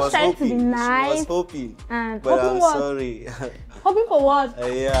 I was just trying to be nice. She was hoping, And but hoping I'm what? sorry. Hoping for what?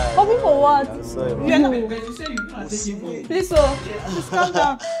 Yeah. Hoping for what? I'm sorry. You're not. Please, so please calm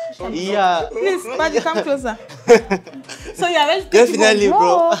down. Yeah. Please, Badsy, come closer. So you're ready to Definitely, No,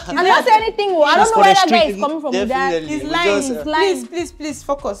 bro. I'm not saying anything. I don't know where that guy is coming from with that. Definitely. He's We lying. just, He's lying. Please, focus. Please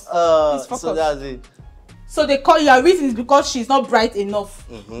focus. so that's it. So they call your reason is because she's not bright enough.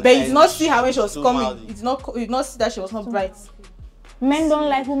 But you did not see her when she was too coming. mouthy. You did not see that she was not bright. Men don't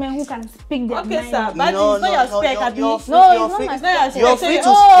like women who can speak their Okay, mind. sir. But it's not your spec, Abi. No, it's not my It's not your spec. You're So free you- to-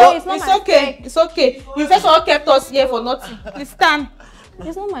 Oh, it's not It's my okay. spec. It's okay. You first of all kept us here for nothing. Please stand.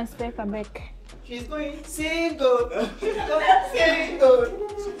 It's not my spec, Abek. She's going single. She's going single.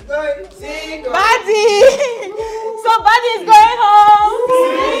 She's going single. Buddy! So Buddy is going home.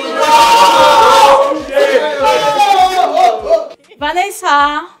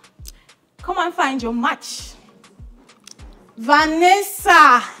 Vanessa, come and find your match.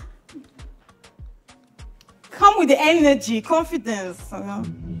 Vanessa, come with the energy, confidence.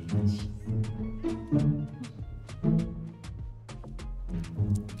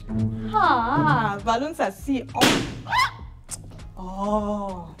 Balloons are see.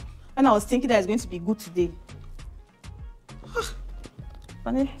 Oh, and I was thinking that it's going to be good today.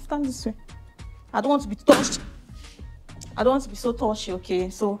 Vanessa, stand this way. I don't want to be touched. I don't want to be so touchy, okay?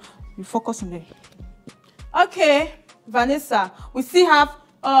 So you focus on there. Okay, Vanessa, we still have,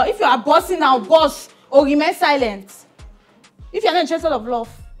 if you are bossing now, boss, or remain silent. If you're not interested of love,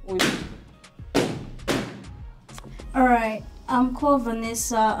 wait. Alright, I'm called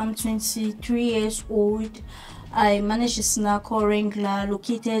Vanessa. I'm 23 years old. I manage a snack or Wrangler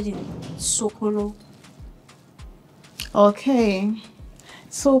located in Sokolo. Okay.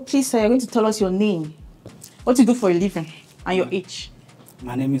 So please, you're going to tell us your name, what you do for a living, and your age.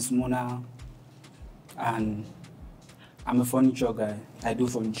 My name is Mona, and I'm a furniture guy. I do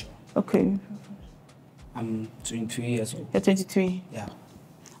furniture. Okay. I'm 23 years old. You're 23? Yeah.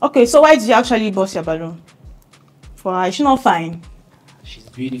 Okay, so why did you actually bust your balloon? For her, she's not fine. She's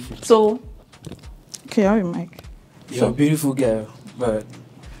beautiful. So, okay, how are you, Mike? You're a beautiful girl, but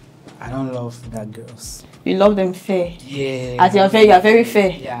I don't love that girls. You love them fair? Yeah. As you are very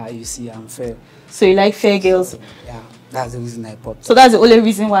fair? Yeah, you see, I'm fair. So you like fair girls? Yeah, that's the reason I popped. So that's the only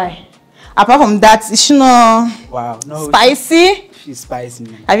reason why? Apart from that, is she not spicy? She's spicy,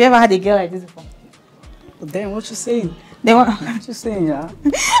 man. Have you ever had a girl like this before? Then what you saying? Then what you saying, yeah?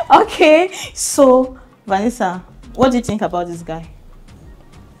 Okay, so Vanessa, what do you think about this guy?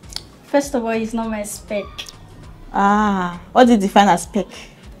 First of all, he's not my spec. What do you define as spec?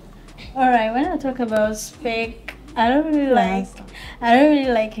 Alright, when I talk about spec, I don't really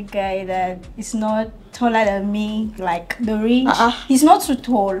like a guy that is not taller than me, like the range. He's not too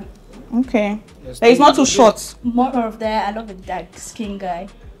tall. Okay. Yes, but he's not too short. More of that, I love a dark skin guy.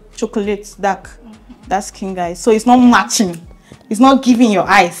 Chocolate, dark. Dark skin guy. So it's not matching. It's not giving your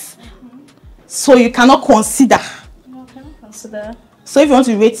eyes. So you cannot consider. No, I cannot consider. So if you want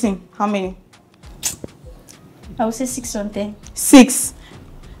to rate him, how many? I would say 6 on 10. 6.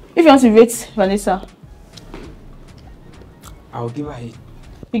 If you want to rate Vanessa, I'll give her 8.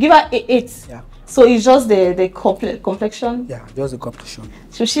 You give her 8? Yeah. So it's just the complexion? Yeah, just the complexion.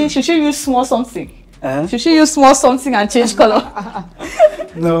 Should she use small something? Should she use small something and change color?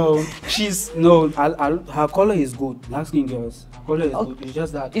 No, her color is good. Dark skin girls, her color is good. It's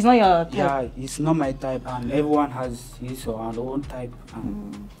just that it's not your type. Yeah, it's not my type, and everyone has his or her own type.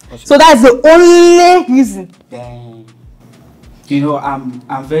 So that's the only reason. Then, you know,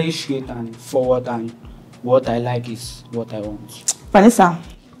 I'm very straight and forward, and what I like is what I want. Vanessa,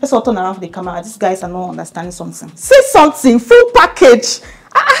 let's all turn around for the camera. These guys are not understanding something. Say something, full package.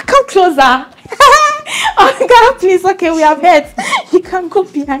 Come closer. Oh God, please. Okay, we have heard. You can go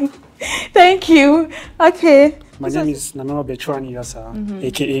behind. Thank you. Okay. My name is Nano Betrani Yasa,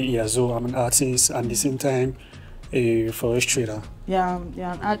 aka Yazo. I'm an artist and at the same time a forest trader. Yeah,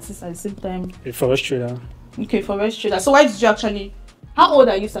 an artist at the same time. A forest trader. Okay, forest trader. So why did you actually? How old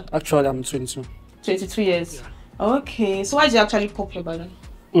are you, sir? Actually, I'm 22. 23 years. Yeah. Okay. So why did you actually pop your balloon?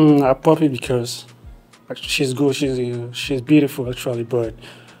 I pop it because she's good. She's beautiful actually, but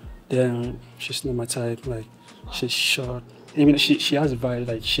then she's not my type. Like she's short. I mean, she has a vibe.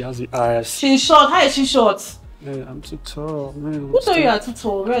 Like she has the eyes. She's short. How is she short? Yeah, I'm too tall, man. Who told you are too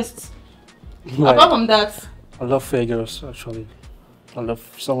tall? Rest. Like, apart from that, I love fair girls actually. I love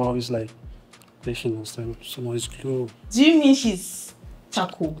someone who is like patient and stuff. Someone who's glow. Do you mean she's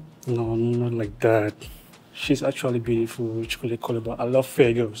charcoal? No, not like that. She's actually beautiful, chocolate color, but I love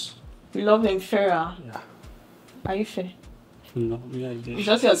fair girls. You love them fairer? Yeah. Are you fair? No, yeah, I did. It's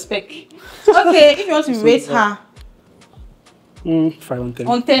just your spec. Okay, if you want to rate her. 5 on 10.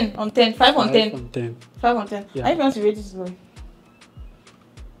 On 10, on 10. 5 on 10. 5 on 10. 5 on 10. Yeah. And if you want to rate this boy?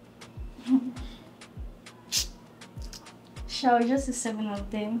 Shall we just say 7 on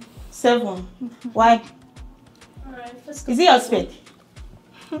 10? 7? Why? Alright, is he your spec?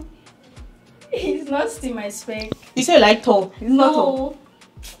 He's not still my spec. You say you like tall. He's not tall.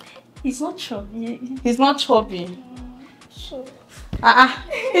 He's not chubby. He's not chubby. Sure.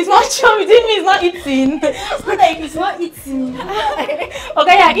 He's not chubby. Didn't mean he's not eating. It's not like he's not eating.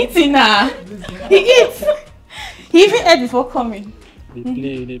 Okay, yeah, eating now. He eats. He even ate before coming.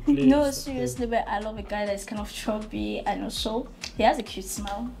 They play. No, seriously, but I love a guy that's kind of chubby and also he has a cute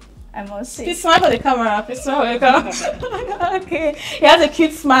smile. I must say. Please smile for the camera. Please smile for the camera. Okay. He has a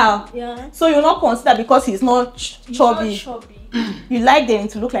cute smile. Yeah. So you'll not consider because he's not chubby. He's not chubby. You like them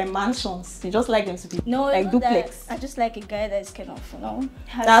to look like mansions. You just like them to be like duplex. I just like a guy that is kind of, you know,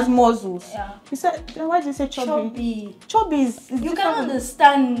 that's muscles. Yeah. You said, why did you say chubby? Chubby. Chubby is you can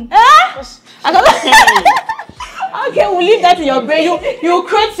understand. Okay, we'll leave that in your brain. You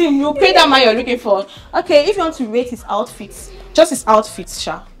create him. You create that man you're looking for. Okay, if you want to rate his outfits, just his outfits,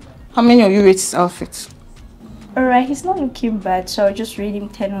 Sha. How many of you rate his outfits? Alright, he's not looking bad, so I'll just rate him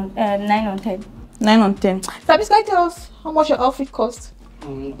 9 on 10. 9 on 10. So this guy tell us how much your outfit cost.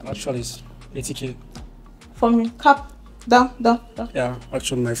 Actually, it's 80K. For me, cap down. Yeah,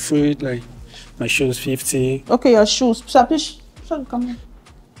 actually, my food, like my shoes, 50. Okay, your shoes. So please show the camera.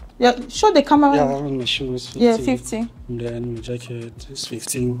 Yeah, show the camera. Yeah, my shoes. 50. Yeah, 50. And then my jacket is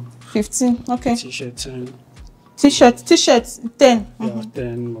 15. 15. Okay. T-shirt 10. T-shirt 10. Yeah,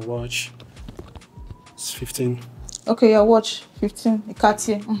 then my watch. It's 15. Okay, your watch 15. A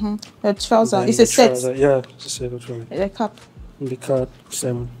Cartier. Your trouser. It's a set. Trouser, yeah, it's a set actually. The cap. The card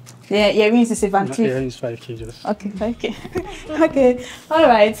 7. Yeah, earrings is a vanity. Earrings 5K just. Okay, 5K. Okay, all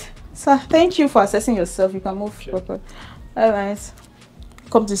right. So thank you for assessing yourself. You can move proper. All right.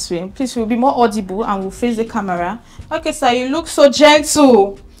 Come this way. Please, we'll be more audible and we'll face the camera. Okay, sir, you look so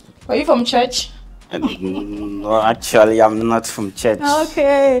gentle. Are you from church? No, actually, I'm not from church.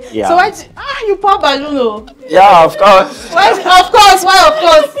 Okay. Yeah. So why? You pop balloon. Yeah, of course. Why? Of course. Why? Of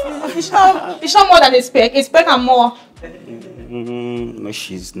course. It's not more than a speck. A speck and more. No,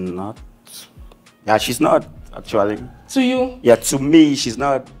 she's not. Yeah, she's not actually. To you? Yeah, to me, she's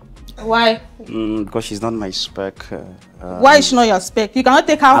not. Why? Because she's not my spec. Why is she not your spec? You cannot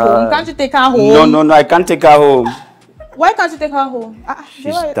take her home. Can't you take her home? No, I can't take her home. Why can't you take her home?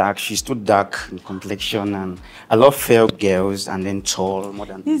 She's dark. She's too dark in complexion, and I love fair girls and then tall more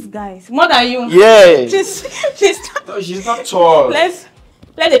than these guys. More than you. Yeah. No, she's not tall. Let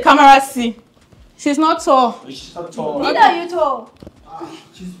the camera see. She's not tall. She's not tall. Neither are you tall.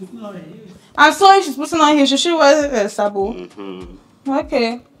 She's putting on heels. I'm sorry, she's putting on heels. Should she wear sabo?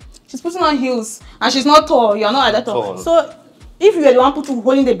 Okay. She's putting on heels and she's not tall. You're not at that tall. So, if you were the one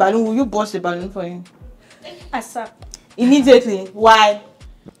holding the balloon, will you burst the balloon for him? ASAP. Immediately. Why?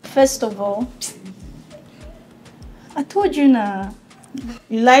 First of all, I told you now.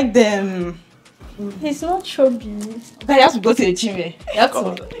 You like them. He's not chubby. You have to go to the gym. You have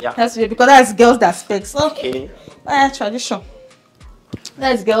to. That's because that's girls that specs. Okay. That's tradition.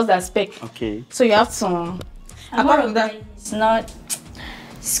 That's girls that spec. Okay. So you have to. Apart from that, it's not.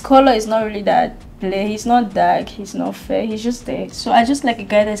 His color is not really that clear. He's not dark. He's not fair. He's just there. So I just like a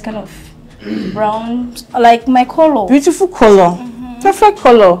guy that's kind of brown, like my color. Beautiful color. Perfect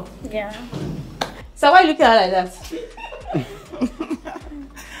color. Yeah. So why are you looking at her like that?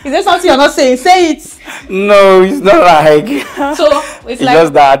 Is there something you're not saying? Say it. No, it's not like. So it's like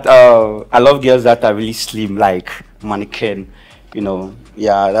just that I love girls that are really slim, like mannequin. You know,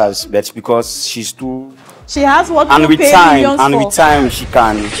 yeah, that's because she's too. She has what and with time she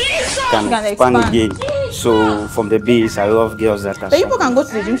can expand again. So from the base, I love girls that are. But people can go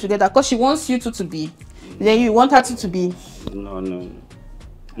to the gym together because she wants you two to be. Then you want her to be.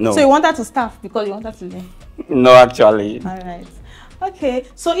 No. So you want her to staff because you want her to be. No, actually. All right. Okay.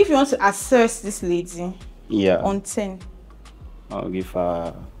 So if you want to assess this lady. Yeah. On 10. I'll give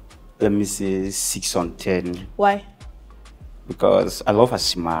her. Let me say 6 on 10. Why? Because I love her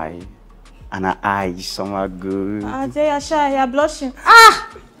smile. And her eyes, some are good. Jayasha, you're blushing.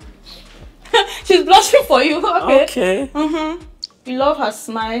 She's blushing for you. Okay. You love her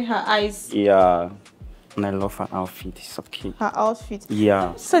smile, her eyes. Yeah. And I love her outfit. It's okay. Her outfit.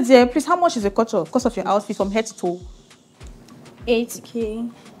 Yeah. So, dear, please, how much is the cost of your outfit from head to toe?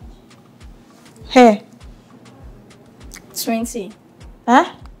 8K. Hair? 20.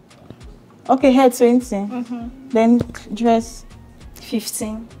 Huh? Okay, hair 20. Then dress?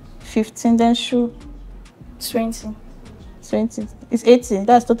 15. 15, then shoe? 20. It's 80.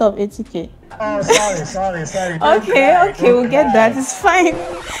 That's total of 80K. Oh, sorry. Okay, we'll get that. It's fine.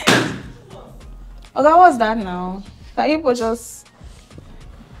 Okay, what's that now? Can you just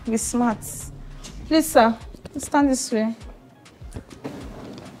be smart? Please, sir, stand this way.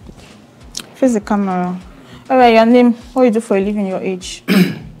 Face the camera. All right, your name. What do you do for a living? Your age?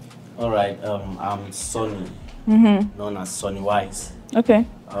 All right. I'm Sonny. Known as Sonny Wise. Okay.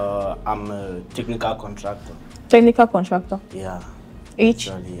 I'm a technical contractor. Technical contractor? Yeah. Age?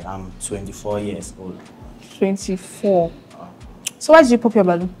 Actually, I'm 24 years old. 24. So why did you pop your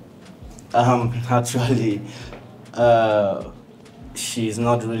balloon? Actually, she's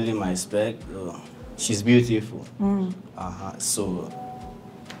not really my spec. She's beautiful. So,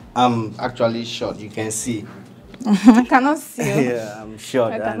 I'm actually short. You can see. I cannot see. Yeah, I'm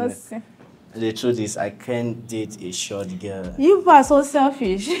short. I cannot see. The truth is, I can't date a short girl. You are so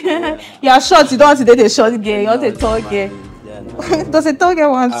selfish. You are short, you don't want to date a short girl, you want a tall girl. Does a tall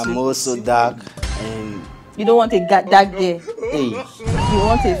girl want I'm also dark and... You don't want a dark girl. Hey. You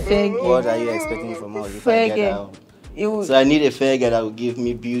want a fair girl. What are you expecting from us? Fair girl. So I need a fair girl that will give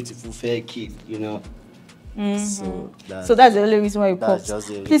me beautiful fair kid, you know. So that's the only reason why you popped.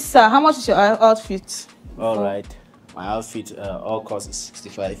 Please, sir, how much is your outfit? All right. My outfit, all cost is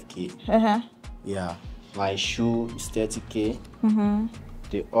 65k. Yeah. My shoe is 30k.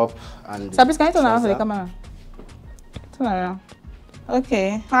 The up and so please, can you turn around for the camera? Turn around.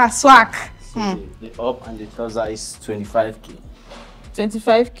 Okay. Swag. The up and the trouser is 25k.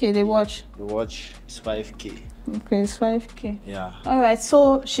 25k, the watch? The watch is 5k. Okay, it's 5k. Yeah. Alright,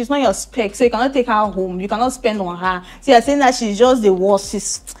 so she's not your spec, so you cannot take her home. You cannot spend on her. So you're saying that she's just the worst.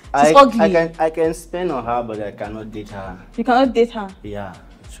 She's ugly. I can spend on her, but I cannot date her. You cannot date her? Yeah,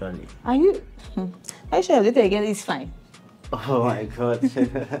 actually. Are you sure your dating again is fine? Oh my god.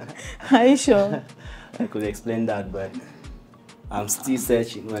 Are you sure? I could explain that, but I'm still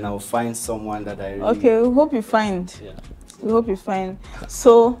searching. When I'll find someone that I really... Okay, we hope you find. Yeah. We hope you find.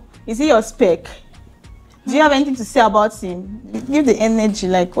 So, is he your spec? Do you have anything to say about him? Give the energy,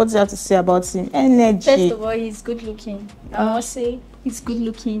 like what do you have to say about him? Energy. First of all, he's good looking. I must say, he's good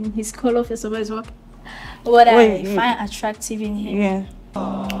looking. His color, first of all, is what I find attractive in him. Yeah.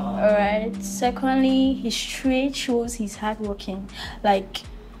 Alright. Secondly, his trait shows he's hardworking. Like,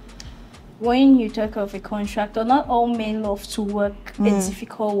 when you talk of a contractor, not all men love to work a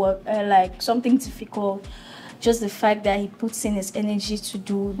difficult work, like something difficult. Just the fact that he puts in his energy to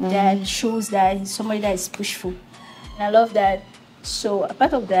do that shows that he's somebody that is pushful. And I love that. So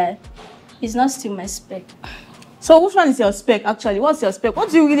apart of that, he's not still my spec. So which one is your spec actually? What's your spec?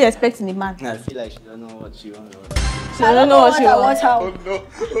 What do you really expect in a man? I feel like she don't know what she wants. She don't know what she wants. Oh, no.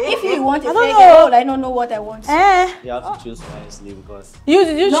 If you want a fair girl, I don't know what I want. You have to choose wisely because...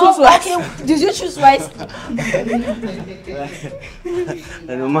 Did you choose wisely? Okay, did you choose wisely?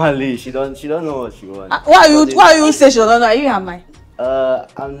 Normally, she don't know what she wants. Why you say she don't know? Are you in her mind?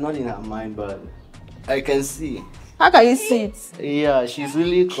 I'm not in her mind, but I can see. How can you see it? Yeah, she's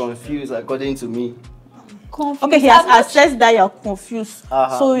really confused according to me. Confused. Okay, he has assessed that you're confused.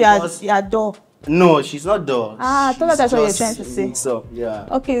 So you're dull. No, she's not dull. I thought that's what you're trying to say. Mix up, yeah.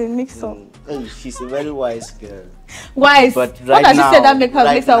 Okay, mix up. She's a very wise girl. Wise? But what does she say that makes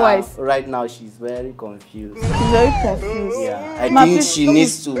her wise? Right now, she's very confused. She's very confused. Yeah, I think she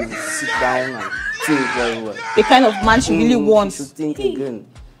needs to sit down and think very well. The kind of man she really wants. She should think again.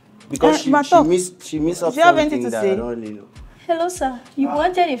 Because she miss up something that I don't really know. Hello, sir. You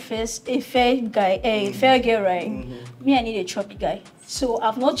wanted a fair guy, a fair girl, right? Me, I need a choppy guy. So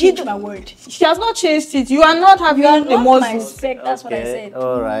I've not changed my word. She has not changed it. You are not having the muscles. That's what I said.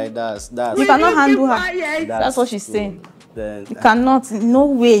 All right, that's. You cannot handle her. That's what she's saying. Then you cannot. No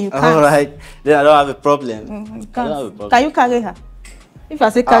way you can't. All right. Then I don't have a problem. Can you carry her? If I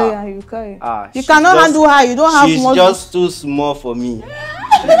say carry her, you carry her. You cannot handle her. You don't have muscles. She's just too small for me.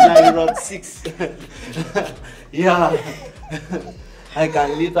 She's like around 6. Yeah. I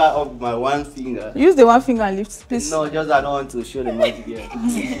can lift her up with my one finger. Use the one finger and lift, please. No, just I don't want to show the magic here.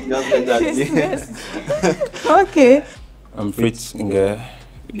 Just let that be. Okay. I'm Fritz Inge.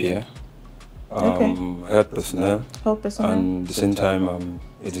 Yeah. Head personnel. And at the same time, I'm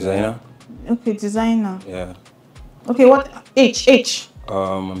a designer. Okay, designer. Yeah. Okay, what age?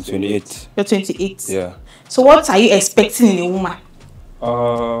 I'm 28. You're 28. Yeah. So what are you expecting in a woman?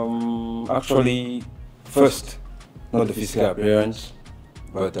 Actually, first, not the physical appearance,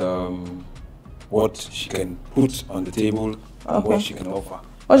 but what she can put on the table and what she can offer.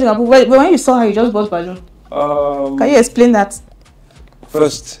 What she can put? But when you saw her, you just bought balloon. Can you explain that?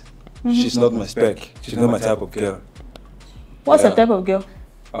 First, she's not my spec. She's not my type of girl. What's the type of girl?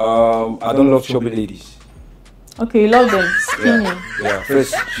 I don't love chubby ladies. Okay, you love them skinny. Yeah.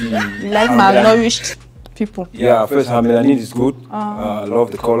 First, you like malnourished people. Yeah, first her melanin is good. I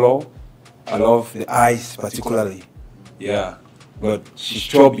love the color. I love the eyes particularly. Yeah, but she's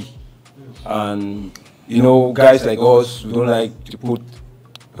chubby, and you know, guys like us, we don't like to put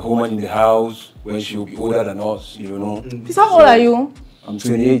a woman in the house when she will be older than us. You know. How old are you? I'm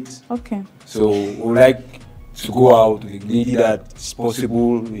 28. Okay. So we like to go out with a lady that is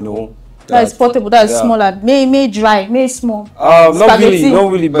possible. You know. That is portable. That is smaller. May dry. May small. Not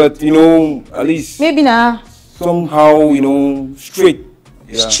really, but you know, at least maybe now. Somehow, you know, straight.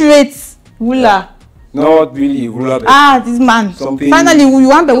 Yeah. Straight. Ruler. Not really ruler. This man. Something. Finally, you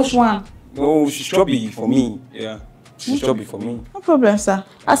want the which one? No, she's chubby for me. Yeah, she's chubby for me. No problem, sir.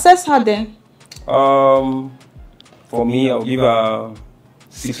 Assess her then. For me, I'll give her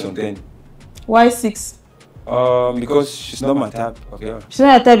 6 on 10. Why 6? Because she's not my type of girl. She's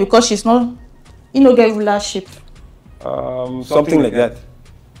not your type because she's not, you know, get regular shape. Something like that.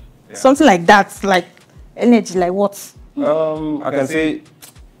 Yeah. Something like that, like energy, like what? I can say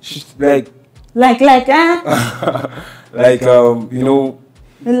she's like. Like, like, you know.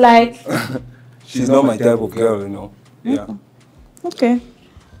 Like. She's not my type of girl, you know. Yeah. Okay.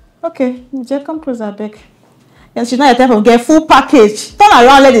 Okay. Just come closer, Beck. Yeah, she's not your type of girl. Full package. Turn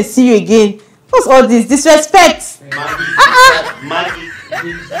around, let them see you again. What's all this? Disrespect. See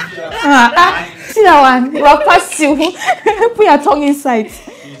that one? You are past you. Put your tongue inside.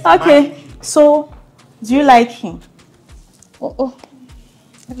 Okay. So, do you like him? Oh.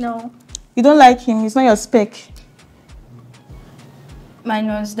 No. You don't like him? He's not your spec.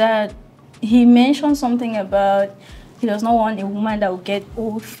 Minus that, he mentioned something about he does not want a woman that will get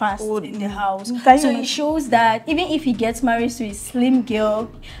old fast in the house. So it shows that even if he gets married to a slim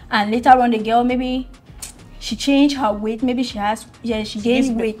girl, and later on the girl maybe she changed her weight, maybe she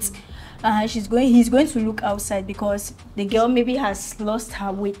gained weight. He's going to look outside because the girl maybe has lost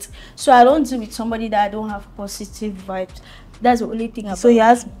her weight. So I don't deal with somebody that I don't have positive vibes. That's the only thing about. So he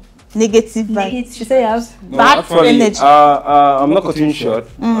has negative vibes. She said he has bad energy. I'm not cutting short.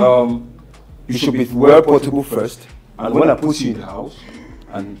 You should be well portable first. And when I put you in the house,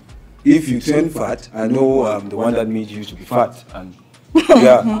 and if you turn fat, I know I'm the one that made you to be fat. And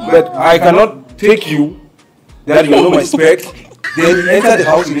yeah, but I cannot take you that you know my spec. Then you enter the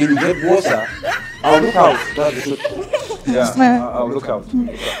house again, you get worse. I'll look out. That's the truth. Yeah, I'll look out.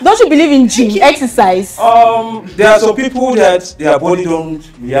 Don't you believe in gym exercise? There are some people that their body don't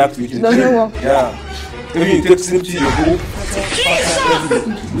react with it. Doesn't work. Yeah. Maybe you take simply your go.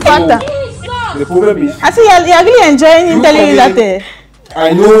 Faster. The problem is, I see you're really enjoying him telling you that.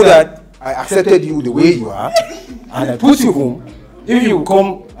 I know that I accepted you the way you are, and I put you home. If you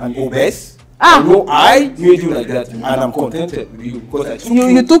come and obese, I know I made you like that, and I'm contented with you because I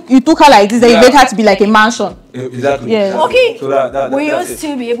took you took her like this, then you made her to be like a mansion. Exactly. Yeah. Okay. So will you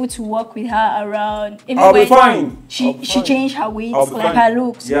still be able to walk with her around? Even I'll be fine. She changed her weight, like her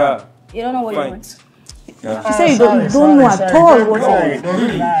looks. Yeah. You don't know what you want. Yeah. She said you don't know at all what I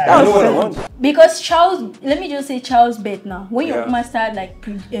want. Because Charles, let me just say Charles' bed now. When your woman started like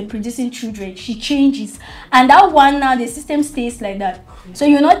producing children, she changes, and that one now the system stays like that. So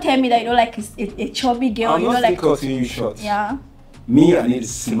you're not telling me that you don't like a chubby girl. I'm not cutting you short. Yeah. Me, I need a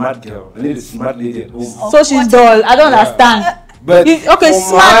smart girl. I need a smart lady at home. So she's dull. I don't understand. But okay,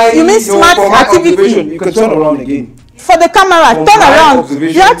 smart. You mean smart activity? You can turn around again. For the camera, turn around.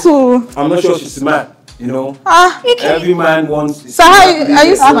 You have to. I'm not sure she's smart. You know, every man wants. So how are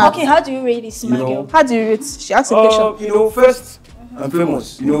you smart? Okay, how do you rate this smart girl? How do you rate? She asked a question. You know, first and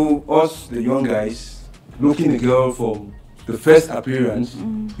foremost, you know, us the young guys looking the girl from the first appearance,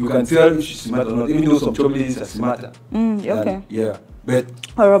 you can tell if she's smart or not. Even though some chubby ladies are smarter. Okay. Yeah, but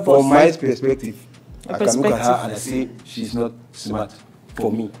from my perspective, I can look at her and I say she's not smart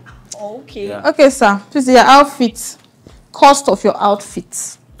for me. Okay. Yeah. Okay, sir. Please, your outfit. Cost of your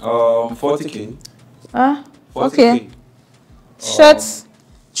outfit. 40K. Okay. Shirts,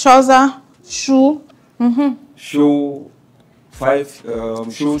 trouser, shoe. Shoe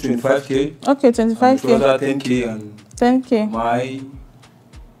 25K. Okay, 25K. Trouser 10K and 10K. My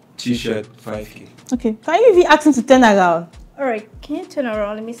t-shirt 5K. Okay. Can you even ask him to turn around? All right. Can you turn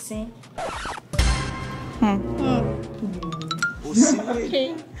around? Let me see.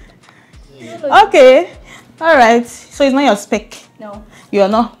 Okay. Okay. All right. So it's not your spec. No. You are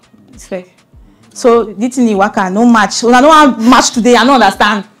not spec. So this thing work no match. Una no want match today. I don't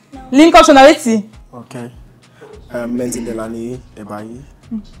understand. No. Link up tonality. Okay. I'm Menzi Delani Ebayi.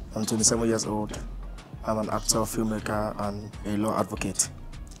 I'm 27 years old. I'm an actor, filmmaker, and a law advocate.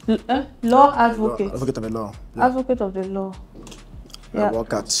 Law advocate. Advocate of the law. Yeah. Advocate of the law. I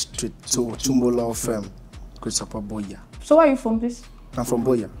work at Street 2 Chumbo Law Firm, Christopher Boya. So where are you from, please? I'm from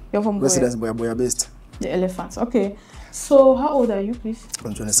Boya. You're from Boya? Residence Boya based. The elephants. Okay. So how old are you, please?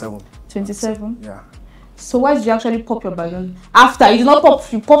 I'm 27. 27? Yeah. So why did you actually pop your balloon? After? You did not pop,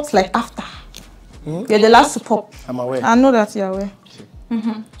 you popped like after. You're the last to pop. I'm aware. I know that you're aware.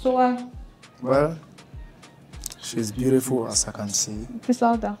 So why? Well, she's beautiful as I can see. Please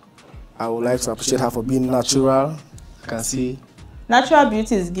louder. I would like to appreciate her for being natural. I can see. Natural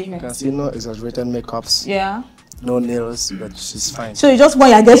beauty is given. I can see no exaggerated makeups. Yeah. No nails, but she's fine. So you just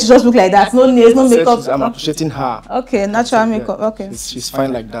want your girl to just look like that? No nails, no makeup? I'm appreciating her. Okay, natural makeup. Okay. She's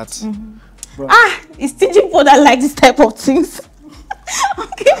fine like that. It's stingy people that like this type of things.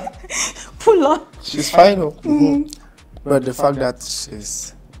 Okay. Pull on. She's fine. But the fact that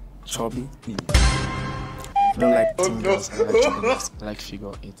she's chubby, I don't like thin girls. I like chubby girls. I like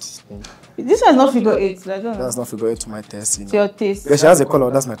figure 8. This one is not figure 8. I don't know. That's not figure 8 to my taste. You know. To your taste. Yeah, she has a color.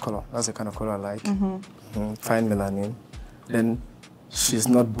 That's my color. That's the kind of color I like. Fine melanin. Then she's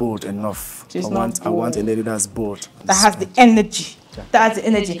not bold enough. I want a lady that's bold. That has the energy. Yeah. That has the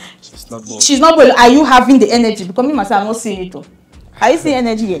energy. She's not bold. She's not bold. Are you having the energy? Because me myself, I'm not seeing it. Are you seeing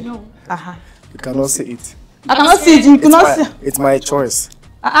energy here? No. You cannot see it. I cannot see it. You cannot see. It's my choice.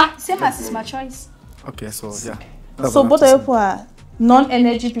 Same as it's my choice. Okay, so yeah. So both of you are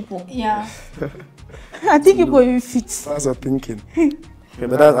non-energy people. Yeah. I think you will fit. That's what I'm thinking. Yeah,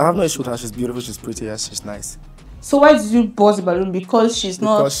 but I have no issue with her. She's beautiful. She's pretty. Yes, she's nice. So why did you bust the balloon? Because she's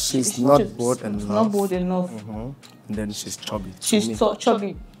not bold enough. Not bold enough. And then she's chubby. She's so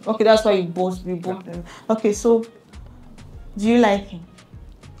chubby. Okay, that's why you bust. Okay, so do you like him?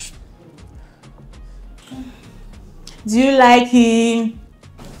 Do you like him?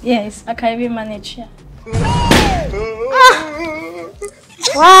 Yes, I can even manage. Yeah.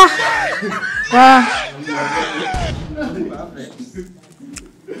 Wow.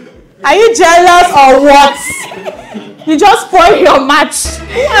 Are you jealous or what? You just spoil your match.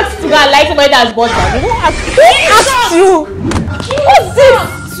 Who asked you to like somebody that's bought that? Who asked you? What's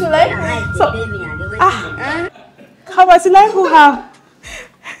this? You like how about you like who have?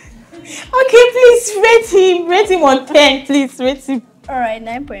 Okay, please rate him. Rate him on 10, please. Rate him. Alright,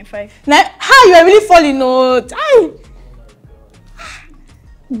 9.5. How you are really falling? No.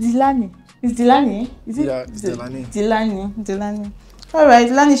 Delani. Is Delani? Is it? Yeah, it's Delani. Delani. Alright,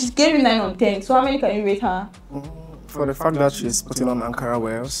 Delani, she gave you 9 on 10. So how many can you rate her? For the fact that she's putting on Ankara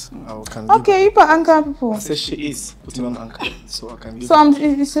wears, I can. Okay, you put Ankara people. I said she is putting on Ankara, so I can give. So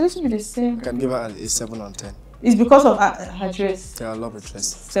it's supposed to be the same. I can give her a 7 on 10. It's because of her dress. Yeah, I love the dress.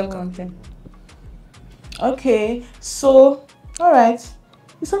 7 on 10. Okay, so alright,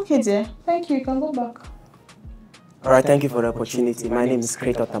 it's okay, dear. Thank you. You can go back. Alright, thank you for the opportunity. My name is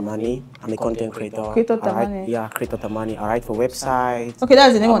Creator Tamani. I'm a content creator. Creator Tamani. Yeah, Creator Tamani. Alright, for website. Okay,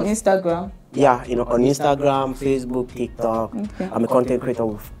 that's the name on Instagram. Yeah, on Instagram, Facebook, TikTok. Okay. I'm a content creator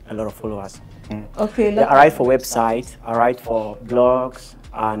with a lot of followers. Okay. Yeah, alright for website, alright for blogs,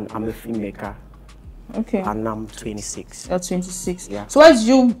 and I'm a filmmaker. Okay. And I'm 26. You're 26. Yeah. So why did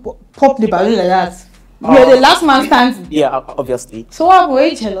you pop the balloon like that? You're the last man standing. Yeah, obviously. So what, were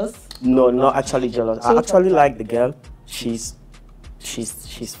you jealous? No, not actually jealous. So I actually like the girl. She's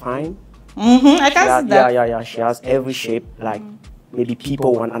fine. I can see that. Yeah. She has every shape, like maybe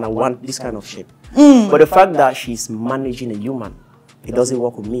people want, and I want this kind of shape. But the fact that she's managing a human, it doesn't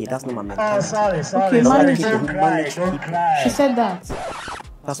work with me. That's not my mentality. Okay, manage. She said that.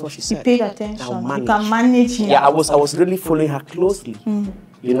 That's what she said. She paid attention. You can manage him. Yeah, I was really following her closely.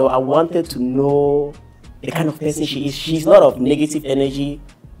 You know, I wanted to know the kind of person she is. She's not of negative energy,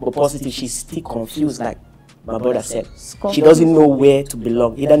 but positive. She's still confused, like my brother said. She doesn't know where to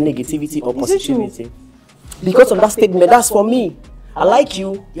belong, either negativity or positivity. Because of that statement, that's for me. I like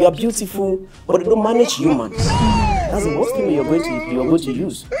you, you are beautiful, but you don't manage humans. That's the worst thing you're going to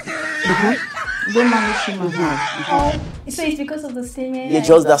use. Don't manage humans. So it's because of the statement? Yeah,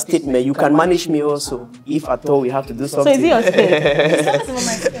 just that statement. You can manage me also. If at all we have to do something. So is it your spec?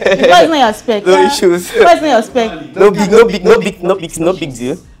 It's not your spec. No issues. What's not your spec? No big deal. No big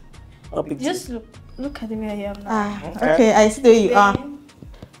deal. Just look at the way I am now. Okay, I see where you are.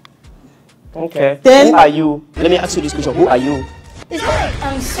 Okay. Then who are you? Let me ask you this question. Who are you? It's not like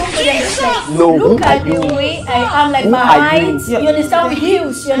I'm somebody else. Like, no, look at the way I am, like my height. You understand? With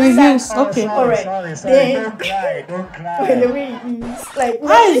heels. You understand? Okay. Alright. Then don't cry. The way he is. Like,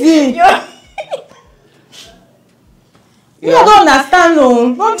 how is it? You don't understand,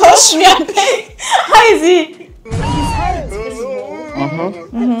 no. Don't touch me. How is it? His height is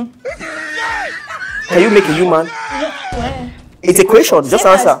visible. Can you make a human? Where? It's a question. Just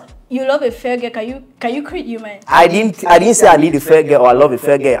answer. You love a fair girl. Can you create human? I didn't say I need a fair girl or I love a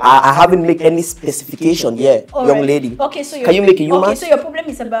fair girl. I haven't made any specification yet, young lady. Okay, so can you make a human? Okay, so your problem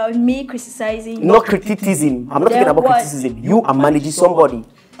is about me criticizing. Not criticism. I'm not talking about criticism. You are managing somebody.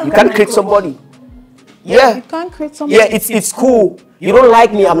 You can't create somebody. Yeah. You can't create somebody. Yeah, it's cool. You don't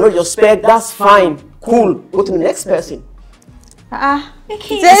like me. I'm not your spec. That's fine. Cool. Go to the next person. I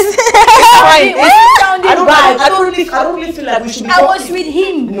don't really feel like we should be I was with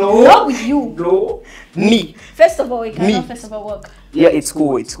him. No. Not with you. No. Me. First of all, we cannot first of all work. Yeah, it's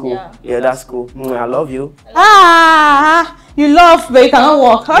cool. It's cool. Yeah, that's cool. I love you. You love, but you cannot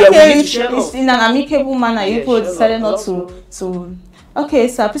work. Okay, yeah, it's in an amicable manner. You people decided not to. Okay,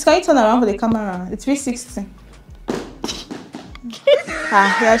 sir, please can you turn around for the camera? It's 360.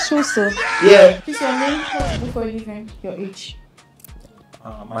 Yeah, sure, so. Yeah. Please, your name before you leave your age.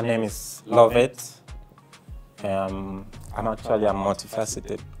 My name is Love It. I'm actually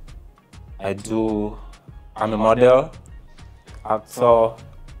multifaceted. I'm a model, actor,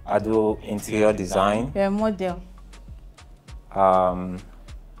 I do interior design. You're a model. I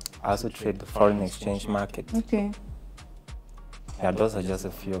also trade the foreign exchange market. Okay. Yeah, those are just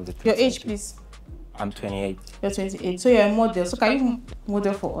a few of the things. Your age, please? I'm 28. You're 28. So you're a model. So can you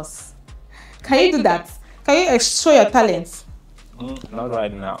model for us? Can you do that? Can you show your talents? Not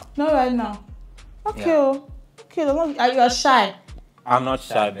right now. Not right now. Okay. Yeah. Okay. Are you shy? I'm not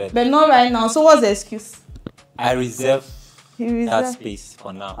shy, but not right now. So what's the excuse? I reserve that space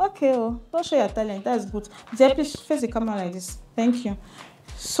for now. Okay. Don't show your talent. That's good. Jay, please face the camera like this. Thank you.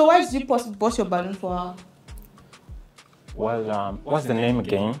 So why did you bust your balloon for her? Well, what's the name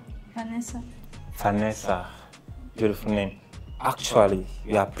again? Vanessa. Vanessa. Beautiful name. Actually,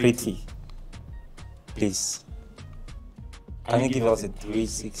 you are pretty. Please. Can you give us a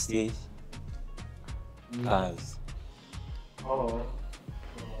 360? Guys.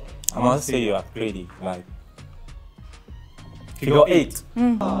 I must say you are pretty. Like, figure 8.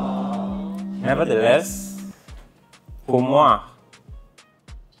 Nevertheless, pour moi,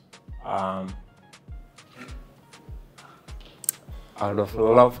 I love a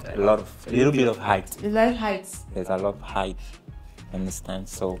little bit of height. You like heights? Yes, I love height. Understand?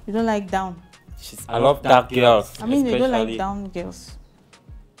 So you don't like down? I love dark girls. I mean, you don't like down girls?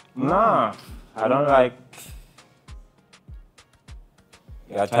 Nah, I don't like.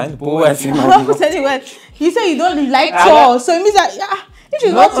 You're trying to put words in my mouth. You say you don't like tall, so it means that if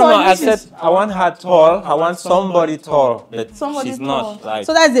she's not tall. No, I said I want her tall. I want somebody tall, but she's not. Like,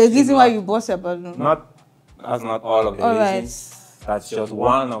 so that's the reason why you bust your balloon. That's not all of the reasons. That's just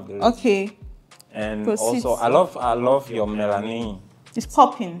one of the reasons. Okay. And also, I love your melanin. It's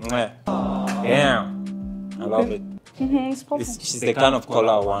popping. Yeah, I love it. It's popping. She's the kind of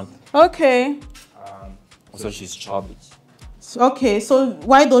color I want. Okay. Also, she's chubby. Okay, so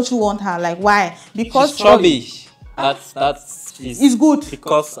why don't you want her? Like, why? Because she's chubby. It's good.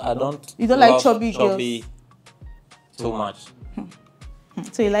 Because I don't. You don't like chubby girls. Too much.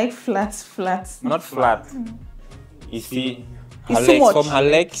 So you like flat? Not flat. You see, it's too much. From her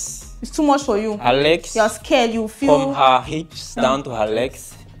legs. It's too much for you. Her legs. You're scared. You feel. From her hips down to her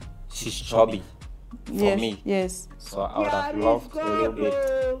legs, she's chubby. For me. Yes. So I would have loved a little bit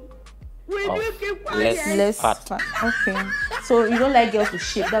of less fat. Okay. So you don't like girls with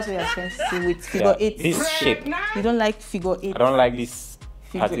shape. That's what you're trying to say with figure 8. This shape. You don't like figure 8. I don't like this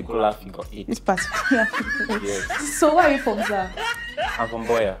particular figure 8. This particular figure 8. Yes. So why are you from there? I'm from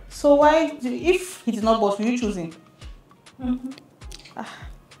Boya. So why, if he did not boss, will you choose him?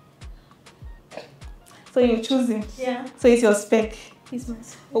 So you choose him? Yeah. So it's your spec? He's my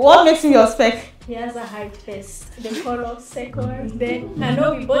spec. What makes him your spec? He has a height first, the color second, then I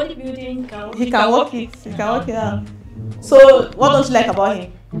know with bodybuilding he can work it. He can work it out. So what don't you like about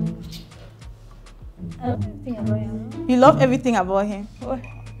him? I love everything about him. You love everything about him?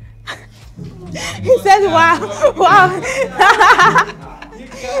 He said wow. Wow.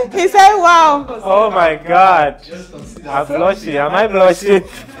 He said wow. Oh my God. I'm blushing. Am I blushing?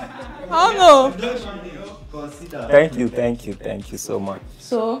 Oh no. Thank you so much.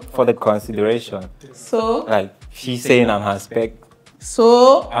 So? For the consideration. So? Like, she's saying I'm her spec.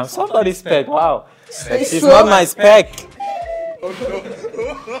 So? I'm somebody's spec, wow. She's not my spec.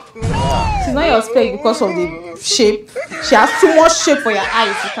 She's not your spec because of the shape. She has too much shape for your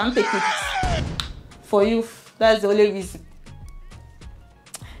eyes. You can't take it. For you, that's the only reason.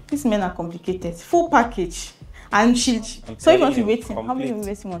 These men are complicated. Full package. And she. So if you want to rate him, how many will you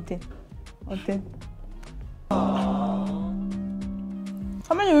rate him on 10? On 10.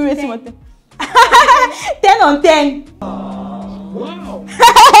 How many will you rate him on 10? 10 on 10. Wow.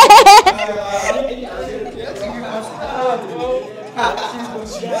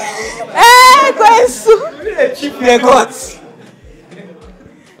 Cheap records.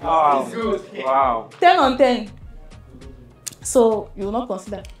 Wow. 10 on 10. So you will not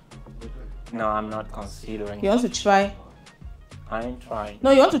consider? No, I'm not considering. You want to try? I ain't trying.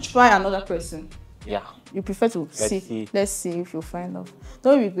 No, you want to try another person. Yeah. You prefer to see. Let's see if you find love.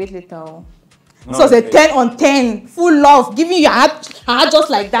 Don't regret later. No, so it's a 10 on 10. Full love. Giving you her heart just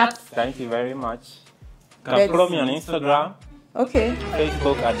like that. Thank you very much. You can follow me on Instagram. Okay.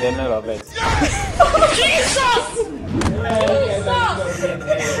 Facebook at Daniel of it. Jesus!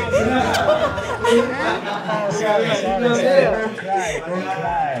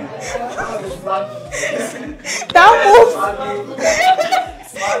 That move.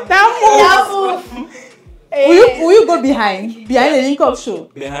 Will you go behind the link up show?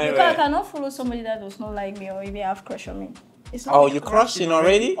 Because I cannot follow somebody that does not like me or even have crush on me. Oh, you crushing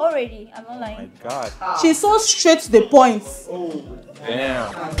already? Already, I'm not Oh lying. my God. She's so straight to the point.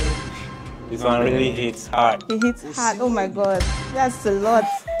 Damn. This one really hits hard. It hits hard. Oh my God. That's a lot.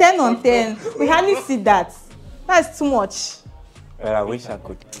 10 on 10. We hardly see that. That's too much. Well, I wish I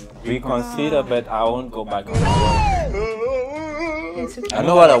could reconsider, but I won't go back on my word. I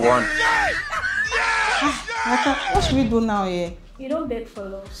know what I want. What should we do now, yeah? You don't beg for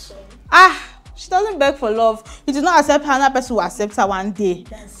love, so. She doesn't beg for love. You did not accept her, another person will accept her one day.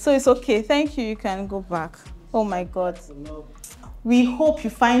 So it's okay. Thank you. You can go back. Oh my God. We hope you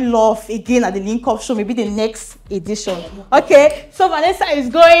find love again at the Link Up Show, maybe the next edition. Okay, so Vanessa is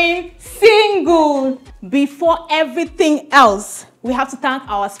going single. Before everything else, we have to thank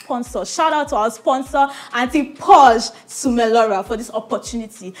our sponsor. Shout out to our sponsor, Auntie Posh Sumelora, for this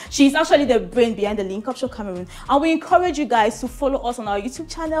opportunity. She is actually the brain behind the Link Up Show Cameroon. And we encourage you guys to follow us on our YouTube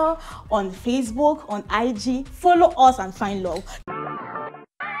channel, on Facebook, on IG. Follow us and find love.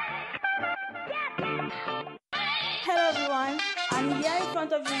 Hello everyone, and here in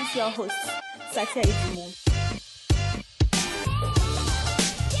front of you is your host, Satya Idimo.